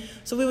remaining.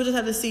 So we will just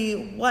have to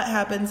see what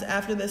happens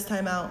after this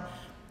timeout.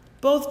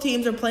 Both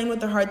teams are playing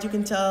with their hearts, you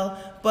can tell,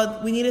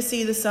 but we need to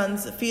see the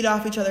Suns feed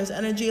off each other's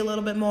energy a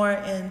little bit more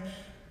and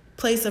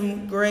play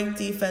some great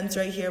defense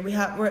right here.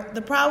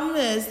 The problem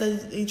is the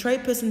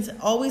Detroit Pistons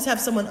always have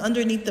someone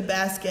underneath the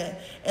basket,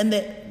 and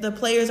the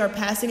players are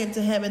passing it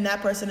to him, and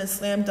that person is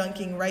slam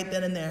dunking right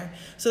then and there.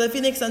 So the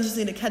Phoenix Suns just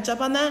need to catch up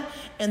on that,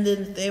 and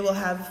then they will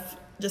have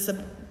just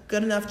a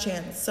good enough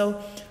chance.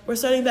 So we're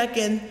starting back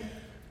in.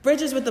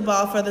 Bridges with the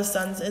ball for the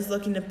Suns is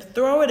looking to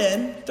throw it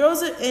in,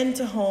 throws it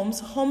into Holmes.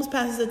 Holmes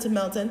passes it to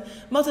Melton.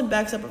 Melton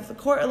backs up off the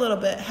court a little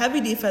bit. Heavy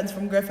defense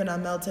from Griffin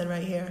on Melton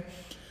right here.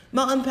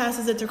 Melton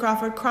passes it to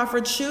Crawford.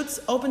 Crawford shoots,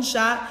 open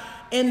shot,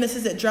 and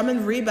misses it.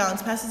 Drummond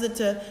rebounds, passes it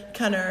to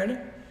Kennard.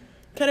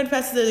 Kennard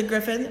passes it to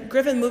Griffin.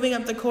 Griffin moving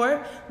up the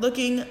court,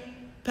 looking,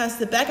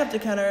 passes it back up to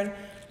Kennard.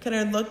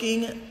 Kennard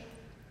looking,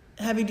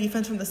 heavy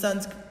defense from the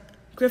Suns.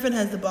 Griffin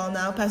has the ball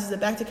now, passes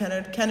it back to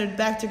Kennard. Kennard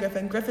back to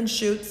Griffin. Griffin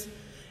shoots,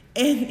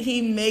 and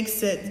he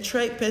makes it.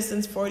 Detroit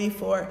Pistons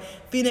 44,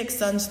 Phoenix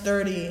Suns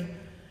 30.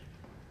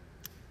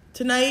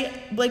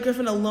 Tonight, Blake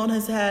Griffin alone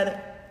has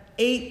had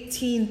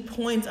 18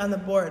 points on the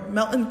board.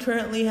 Melton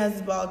currently has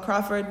the ball.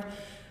 Crawford,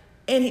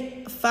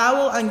 and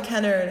foul on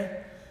Kennard.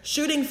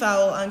 Shooting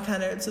foul on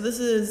Kennard. So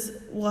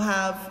we'll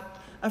have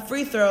a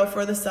free throw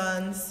for the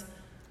Suns.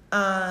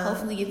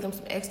 Hopefully get them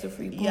some extra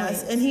free points.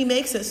 Yes, and he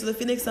makes it. So the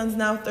Phoenix Suns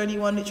now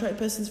 31, Detroit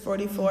Pistons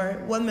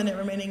 44. 1 minute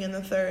remaining in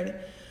the third.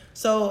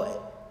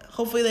 So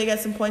hopefully they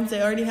get some points.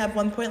 They already have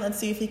 1 point. Let's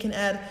see if he can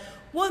add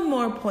one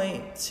more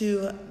point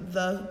to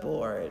the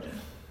board.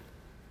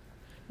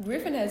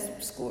 Griffin has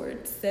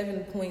scored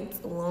 7 points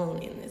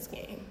alone in this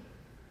game.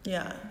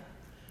 Yeah.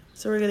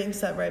 So we're getting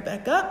set right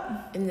back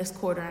up. In this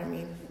quarter, I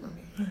mean. Okay.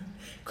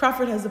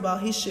 Crawford has the ball.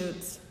 He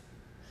shoots.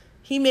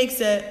 He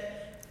makes it.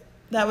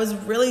 That was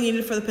really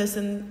needed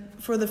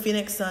for the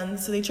Phoenix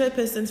Suns. So Detroit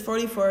Pistons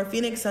 44,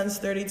 Phoenix Suns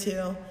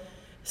 32.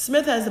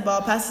 Smith has the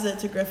ball, passes it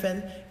to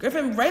Griffin.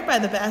 Griffin right by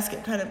the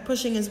basket, kind of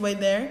pushing his way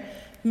there.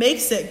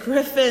 Makes it.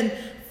 Griffin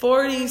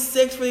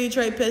 46 for the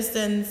Detroit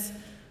Pistons.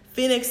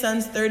 Phoenix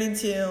Suns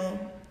 32.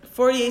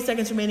 48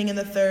 seconds remaining in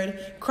the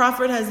third.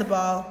 Crawford has the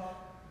ball.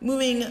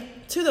 Moving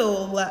to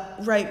the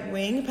right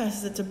wing,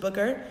 passes it to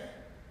Booker.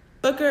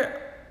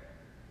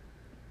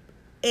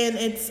 And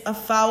it's a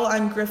foul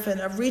on Griffin,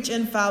 a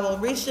reach-in foul.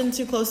 Reached in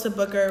too close to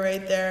Booker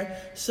right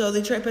there. So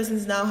the Detroit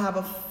Pistons now have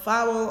a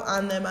foul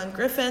on them on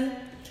Griffin.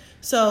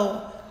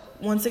 So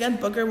once again,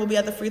 Booker will be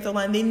at the free throw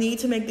line. They need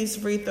to make these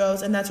free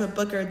throws, and that's what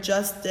Booker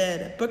just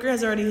did. Booker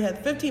has already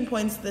had 15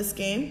 points this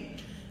game,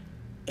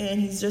 and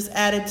he's just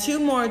added 2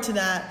 more to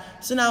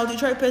that. So now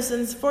Detroit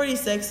Pistons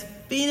 46,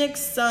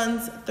 Phoenix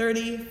Suns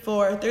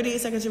 34,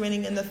 38 seconds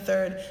remaining in the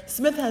third.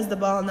 Smith has the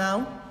ball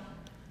now.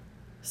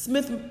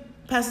 Smith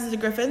passes it to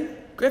Griffin.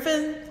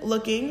 Griffin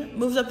looking,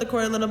 moves up the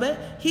court a little bit.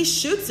 He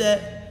shoots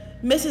it,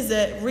 misses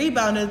it,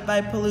 rebounded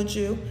by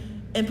Palucci,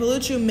 and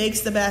Palucci makes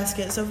the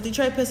basket. So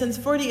Detroit Pistons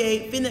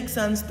 48, Phoenix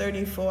Suns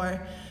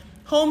 34.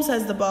 Holmes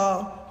has the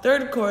ball.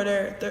 Third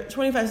quarter,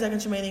 25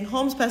 seconds remaining.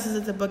 Holmes passes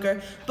it to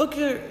Booker.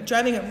 Booker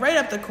driving it right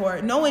up the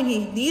court, knowing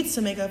he needs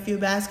to make a few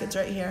baskets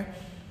right here.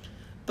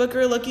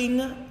 Booker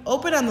looking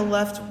open on the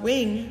left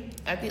wing.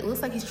 It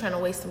looks like he's trying to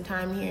waste some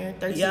time here.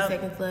 13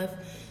 seconds left.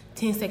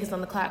 10 seconds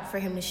on the clock for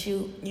him to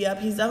shoot. Yep,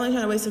 he's definitely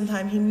trying to waste some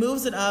time. He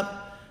moves it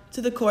up to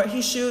the court.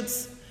 He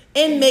shoots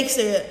and makes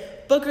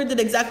it. Booker did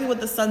exactly what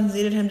the Suns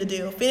needed him to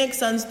do. Phoenix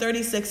Suns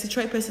 36,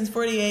 Detroit Pistons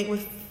 48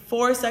 with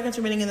 4 seconds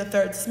remaining in the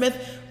third.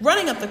 Smith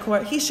running up the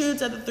court. He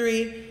shoots at the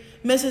 3,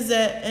 misses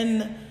it,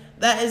 and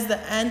that is the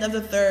end of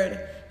the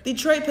third.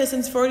 Detroit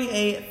Pistons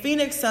 48,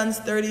 Phoenix Suns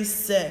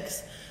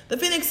 36. The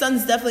Phoenix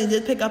Suns definitely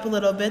did pick up a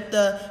little bit.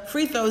 The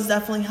free throws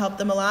definitely helped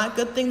them a lot.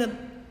 Good thing that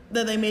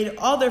they made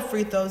all their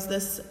free throws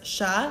this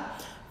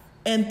shot.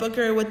 And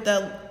Booker with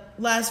the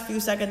last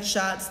few second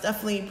shots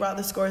definitely brought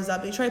the scores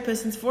up. Detroit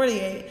Pistons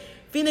 48,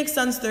 Phoenix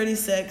Suns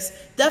 36.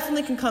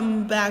 Definitely can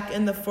come back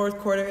in the fourth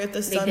quarter if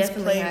the Suns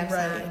play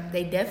right.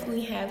 They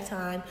definitely have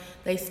time.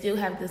 They still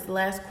have this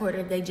last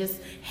quarter. They just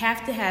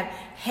have to have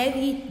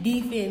heavy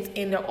defense,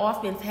 and their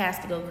offense has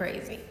to go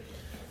crazy.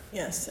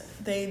 Yes,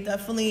 there's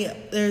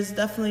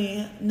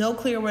definitely no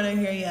clear winner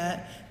here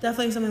yet.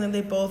 Definitely something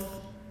that both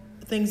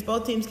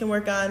teams can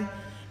work on.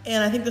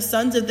 And I think the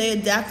Suns, if they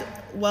adapt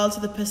well to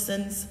the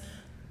Pistons'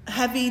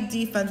 heavy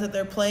defense that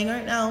they're playing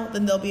right now,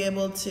 then they'll be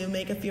able to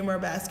make a few more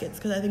baskets.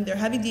 Because I think their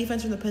heavy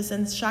defense from the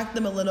Pistons shocked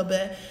them a little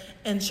bit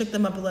and shook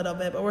them up a little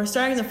bit. But we're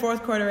starting the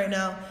fourth quarter right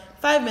now.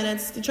 5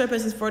 minutes. Detroit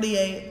Pistons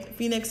 48.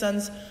 Phoenix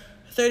Suns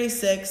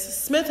 36.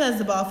 Smith has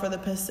the ball for the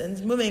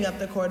Pistons, moving up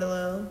the court a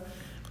little.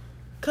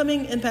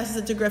 Coming and passes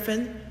it to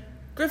Griffin.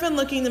 Griffin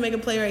looking to make a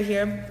play right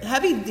here.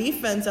 Heavy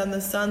defense on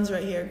the Suns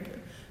right here.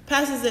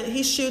 Passes it,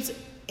 he shoots,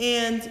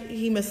 and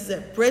he misses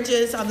it.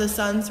 Bridges of the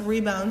Suns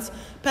rebounds,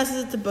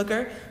 passes it to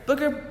Booker.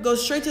 Booker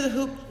goes straight to the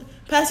hoop,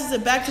 passes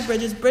it back to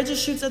Bridges.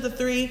 Bridges shoots at the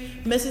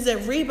 3, misses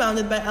it,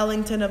 rebounded by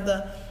Ellington of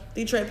the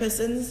Detroit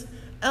Pistons.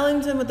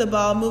 Ellington with the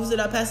ball, moves it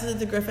up, passes it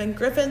to Griffin.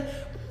 Griffin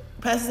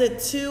passes it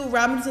to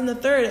Robinson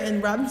III,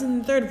 and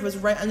Robinson III was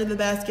right under the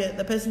basket.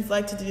 The Pistons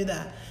like to do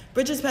that.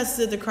 Bridges passes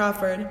it to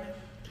Crawford,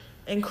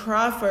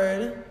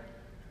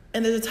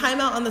 and there's a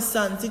timeout on the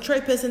Suns.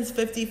 Detroit Pistons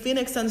 50,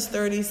 Phoenix Suns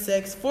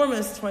 36, 4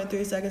 minutes,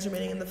 23 seconds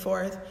remaining in the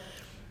fourth.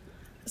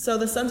 So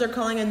the Suns are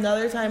calling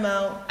another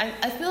timeout.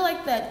 I feel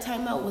like that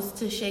timeout was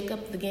to shake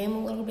up the game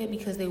a little bit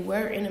because they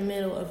were in the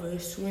middle of a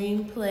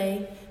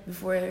screenplay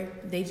before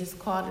they just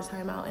called a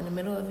timeout in the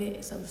middle of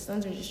it. So the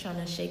Suns are just trying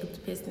to shake up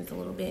the Pistons a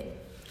little bit.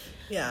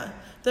 Yeah.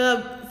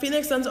 The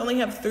Phoenix Suns only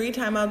have 3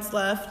 timeouts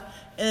left,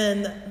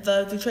 and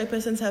the Detroit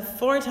Pistons have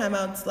 4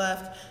 timeouts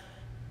left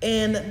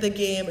in the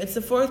game. It's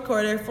the fourth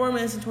quarter, 4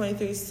 minutes and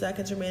 23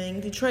 seconds remaining.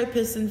 Detroit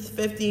Pistons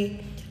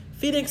 50,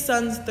 Phoenix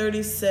Suns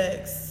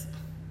 36.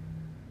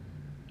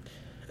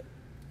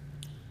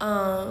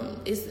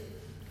 Right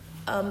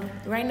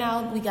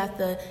now we got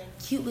the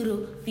cute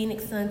little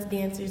Phoenix Suns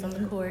dancers on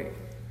the court.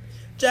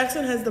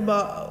 Jackson has the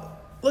ball,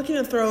 looking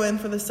to throw in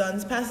for the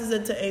Suns, passes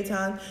it to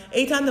Ayton.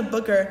 Ayton to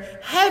Booker.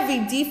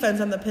 Heavy defense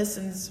on the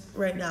Pistons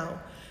right now.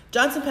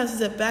 Johnson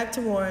passes it back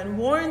to Warren.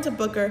 Warren to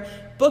Booker.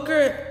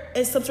 Booker,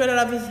 it slips right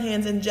out of his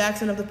hands, and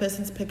Jackson of the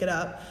Pistons pick it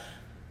up.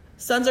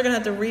 Suns are going to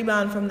have to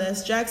rebound from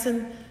this.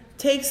 Jackson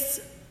takes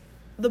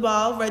the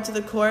ball right to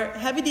the court.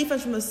 Heavy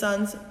defense from the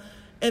Suns,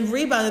 and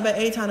rebounded by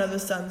Ayton of the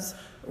Suns.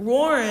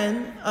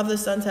 Warren of the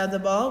Suns had the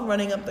ball,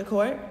 running up the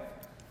court.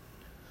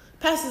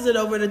 Passes it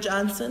over to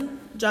Johnson.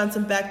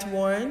 Johnson back to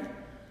Warren.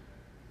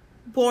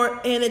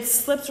 And it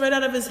slips right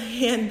out of his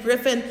hand.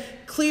 Griffin,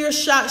 clear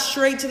shot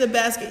straight to the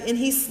basket, and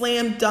he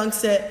slam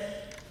dunks it.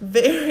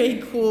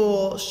 Very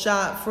cool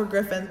shot for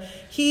Griffin.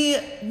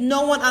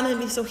 No one on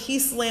him, so he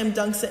slam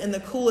dunks it in the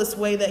coolest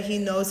way that he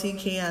knows he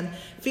can.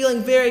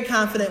 Feeling very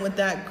confident with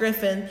that.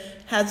 Griffin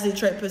has the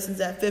Detroit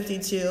Pistons at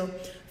 52.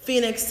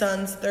 Phoenix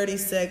Suns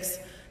 36.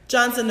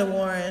 Johnson to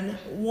Warren.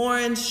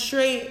 Warren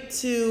straight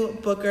to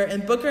Booker,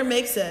 and Booker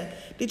makes it.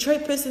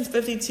 Detroit Pistons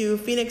 52,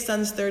 Phoenix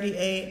Suns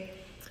 38.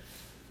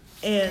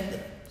 And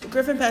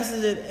Griffin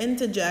passes it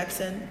into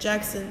Jackson.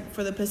 Jackson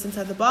for the Pistons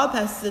have the ball,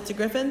 passes it to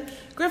Griffin.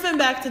 Griffin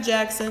back to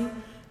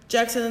Jackson.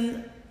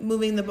 Jackson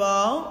moving the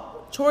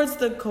ball towards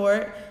the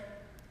court.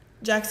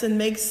 Jackson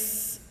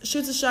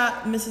shoots a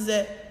shot, misses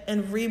it,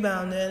 and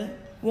rebounded.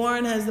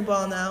 Warren has the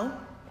ball now.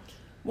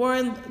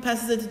 Warren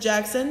passes it to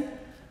Jackson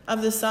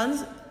of the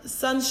Suns.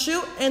 Suns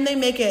shoot, and they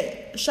make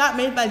it. Shot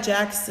made by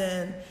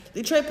Jackson.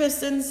 Detroit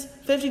Pistons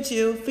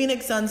 52,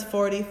 Phoenix Suns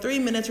 40. 3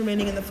 minutes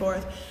remaining in the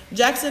fourth.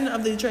 Jackson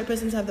of the Detroit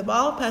Pistons have the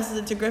ball, passes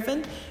it to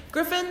Griffin.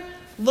 Griffin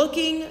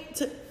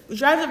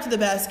drives up to the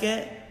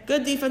basket.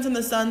 Good defense on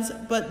the Suns,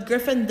 but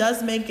Griffin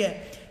does make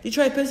it.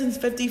 Detroit Pistons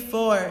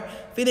 54,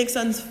 Phoenix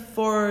Suns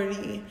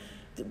 40.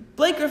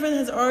 Blake Griffin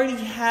has already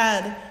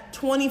had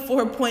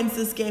 24 points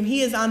this game.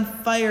 He is on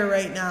fire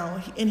right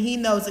now, and he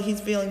knows that he's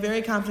feeling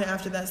very confident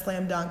after that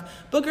slam dunk.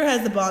 Booker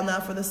has the ball now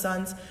for the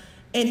Suns,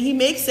 and he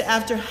makes it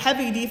after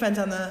heavy defense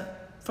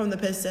from the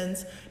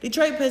Pistons.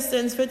 Detroit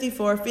Pistons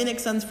 54,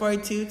 Phoenix Suns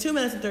 42, 2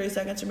 minutes and 30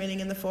 seconds remaining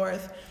in the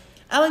fourth.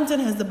 Ellington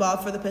has the ball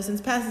for the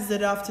Pistons, passes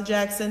it off to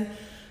Jackson.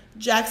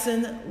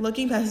 Jackson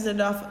looking, passes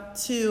it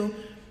off to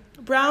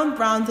Brown.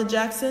 Brown to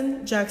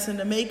Jackson. Jackson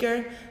to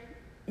Maker.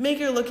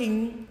 Maker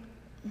looking,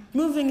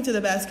 moving to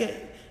the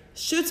basket.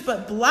 Shoots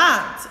but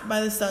blocked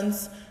by the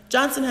Suns.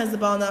 Johnson has the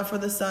ball now for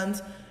the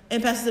Suns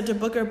and passes it to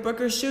Booker.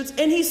 Booker shoots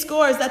and he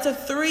scores. That's a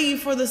 3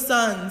 for the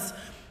Suns.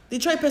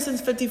 Detroit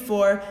Pistons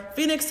 54,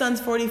 Phoenix Suns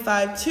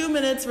 45, 2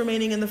 minutes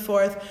remaining in the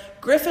fourth.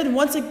 Griffin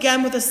once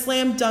again with a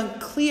slam dunk,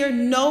 clear,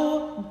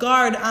 no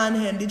guard on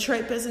him.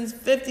 Detroit Pistons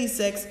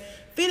 56,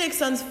 Phoenix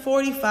Suns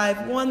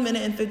 45, 1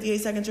 minute and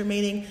 58 seconds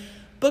remaining.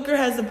 Booker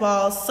has the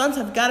ball. Suns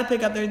have got to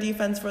pick up their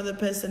defense for the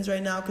Pistons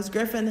right now because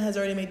Griffin has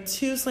already made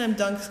 2 slam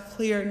dunks,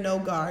 clear, no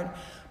guard.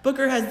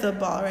 Booker has the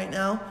ball right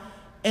now.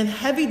 And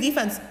heavy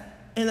defense.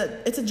 And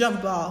it's a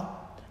jump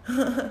ball.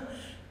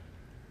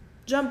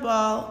 Jump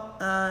ball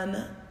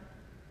on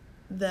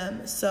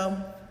them.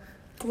 So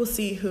we'll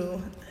see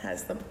who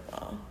has the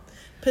ball.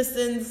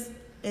 Pistons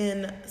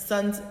and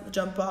Suns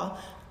jump ball.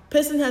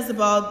 Piston has the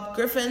ball.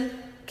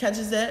 Griffin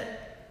catches it.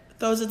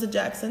 Throws it to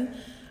Jackson.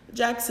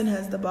 Jackson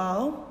has the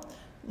ball.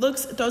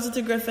 Throws it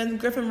to Griffin.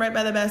 Griffin right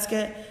by the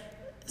basket.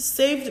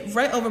 Saved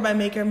right over by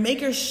Maker.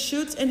 Maker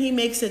shoots and he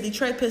makes it.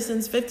 Detroit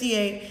Pistons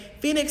 58.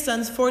 Phoenix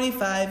Suns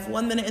 45.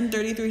 1 minute and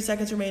 33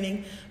 seconds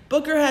remaining.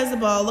 Booker has the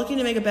ball. Looking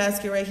to make a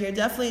basket right here.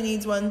 Definitely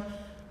needs one.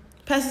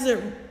 Passes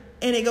it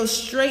and it goes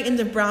straight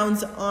into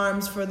Brown's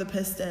arms for the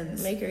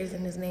Pistons. Maker is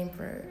in his name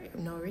for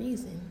no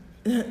reason.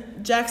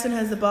 Jackson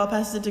has the ball.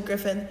 Passes it to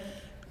Griffin.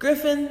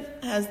 Griffin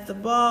has the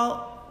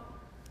ball.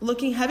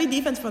 Looking heavy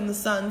defense from the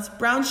Suns.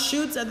 Brown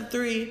shoots at the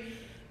 3.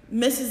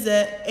 Misses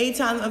it.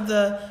 Aton of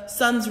the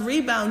Suns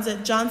rebounds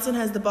it. Johnson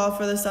has the ball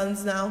for the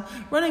Suns now.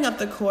 Running up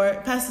the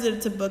court. Passes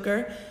it to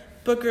Booker.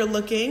 Booker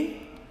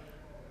looking.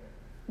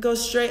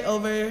 Goes straight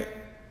over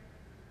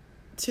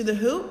to the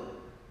hoop.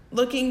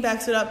 Looking,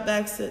 backs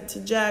it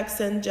to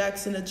Jackson.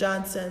 Jackson to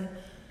Johnson.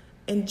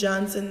 And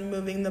Johnson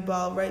moving the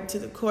ball right to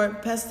the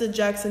court. Pass to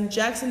Jackson.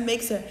 Jackson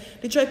makes it.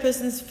 Detroit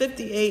Pistons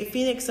 58.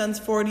 Phoenix Suns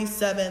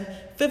 47.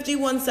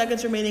 51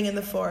 seconds remaining in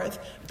the fourth.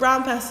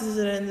 Brown passes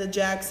it into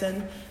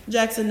Jackson.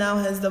 Jackson now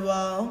has the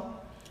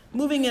ball.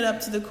 Moving it up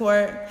to the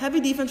court. Heavy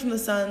defense from the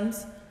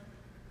Suns.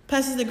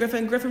 Passes to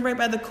Griffin. Griffin right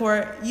by the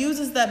court.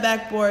 Uses that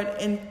backboard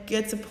and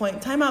gets a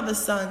point. Timeout the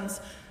Suns.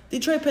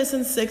 Detroit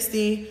Pistons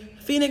 60.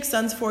 Phoenix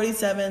Suns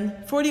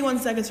 47. 41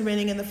 seconds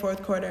remaining in the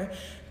fourth quarter.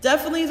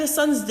 Definitely the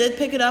Suns did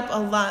pick it up a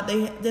lot.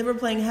 They were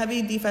playing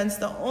heavy defense.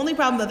 The only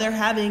problem that they're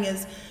having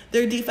is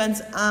their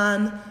defense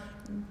on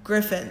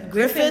Griffin.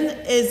 Griffin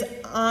is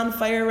on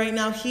fire right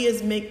now. He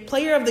is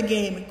player of the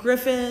game.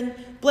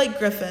 Blake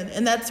Griffin,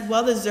 and that's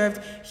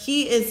well-deserved.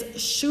 He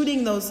is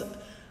shooting those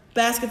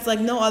baskets like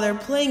no other,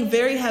 playing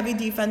very heavy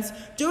defense,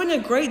 doing a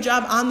great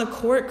job on the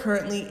court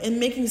currently, and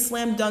making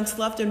slam dunks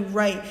left and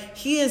right.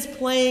 He is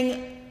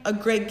playing a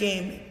great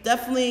game.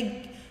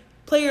 Definitely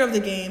player of the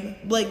game,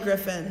 Blake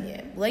Griffin.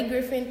 Yeah, Blake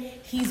Griffin,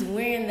 he's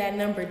wearing that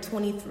number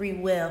 23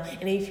 well.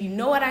 And if you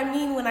know what I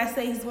mean when I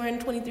say he's wearing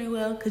 23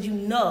 well, because you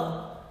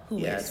know who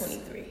wears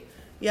 23.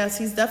 Yes,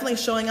 he's definitely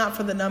showing out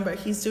for the number.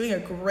 He's doing a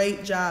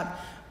great job.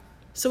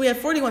 So we have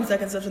 41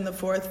 seconds left in the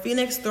fourth.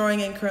 Phoenix throwing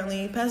in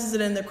currently. Passes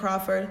it into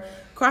Crawford.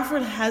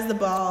 Crawford has the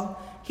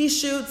ball. He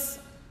shoots.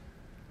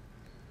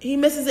 He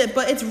misses it,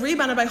 but it's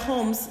rebounded by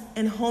Holmes,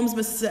 and Holmes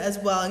misses it as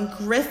well. And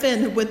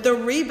Griffin with the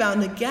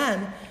rebound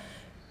again.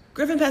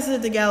 Griffin passes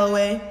it to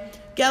Galloway.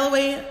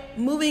 Galloway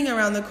moving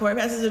around the court,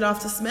 passes it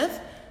off to Smith.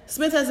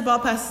 Smith has the ball,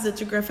 passes it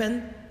to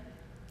Griffin.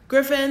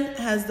 Griffin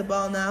has the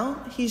ball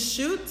now. He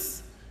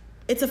shoots.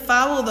 It's a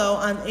foul, though,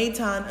 on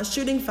Aton, a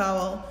shooting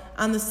foul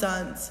on the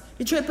Suns.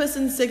 Detroit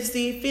Pistons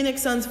 60,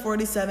 Phoenix Suns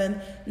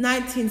 47,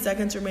 19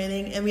 seconds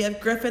remaining, and we have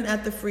Griffin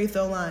at the free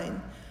throw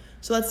line.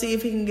 So let's see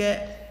if he can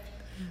get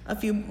a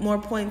few more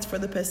points for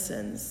the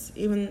Pistons.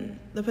 Even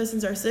the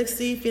Pistons are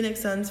 60,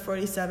 Phoenix Suns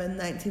 47,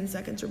 19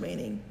 seconds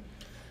remaining.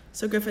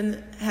 So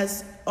Griffin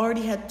has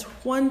already had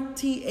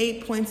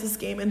 28 points this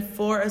game and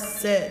 4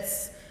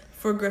 assists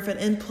for Griffin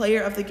in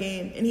player of the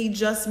game. And he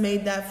just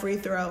made that free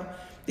throw.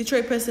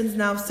 Detroit Pistons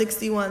now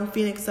 61,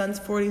 Phoenix Suns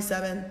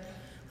 47.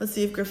 Let's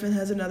see if Griffin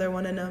has another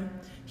one in him.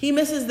 He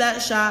misses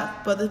that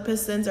shot, but the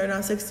Pistons are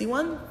now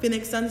 61,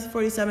 Phoenix Suns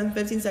 47,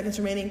 15 seconds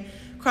remaining.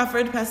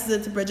 Crawford passes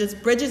it to Bridges.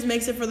 Bridges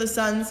makes it for the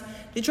Suns.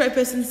 Detroit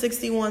Pistons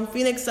 61,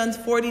 Phoenix Suns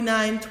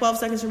 49, 12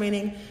 seconds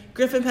remaining.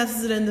 Griffin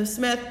passes it into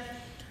Smith.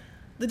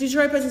 The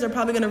Detroit Pistons are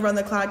probably going to run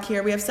the clock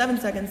here. We have 7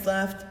 seconds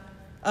left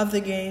of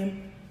the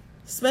game.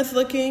 Smith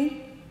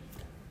looking,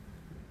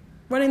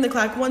 running the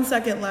clock, 1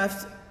 second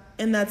left,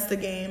 and that's the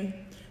game.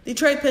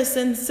 Detroit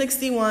Pistons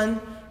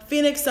 61,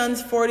 Phoenix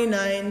Suns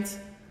 49.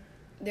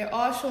 They're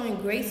all showing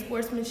great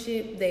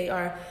sportsmanship. They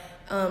are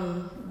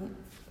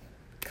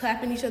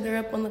clapping each other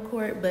up on the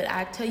court. But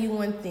I tell you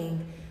one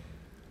thing.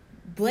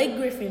 Blake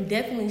Griffin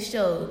definitely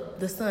showed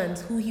the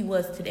Suns who he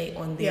was today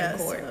on their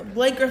court.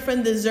 Blake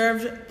Griffin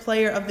deserved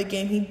player of the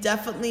game. He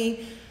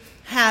definitely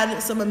had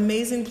some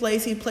amazing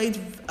plays. He played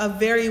a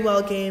very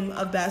well game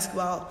of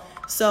basketball.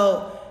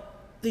 So,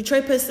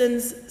 Detroit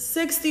Pistons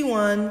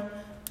 61,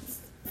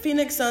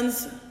 Phoenix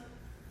Suns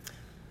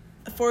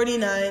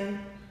 49.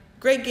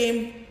 Great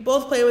game.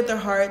 Both play with their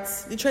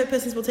hearts. Detroit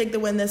Pistons will take the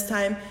win this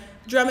time.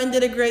 Drummond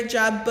did a great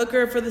job.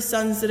 Booker for the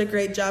Suns did a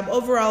great job.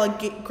 Overall,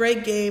 a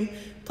great game.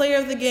 Player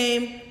of the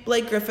game,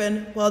 Blake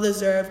Griffin,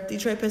 well-deserved.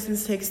 Detroit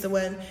Pistons takes the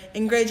win.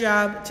 And great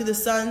job to the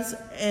Suns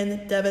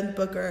and Devin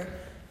Booker.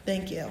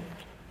 Thank you.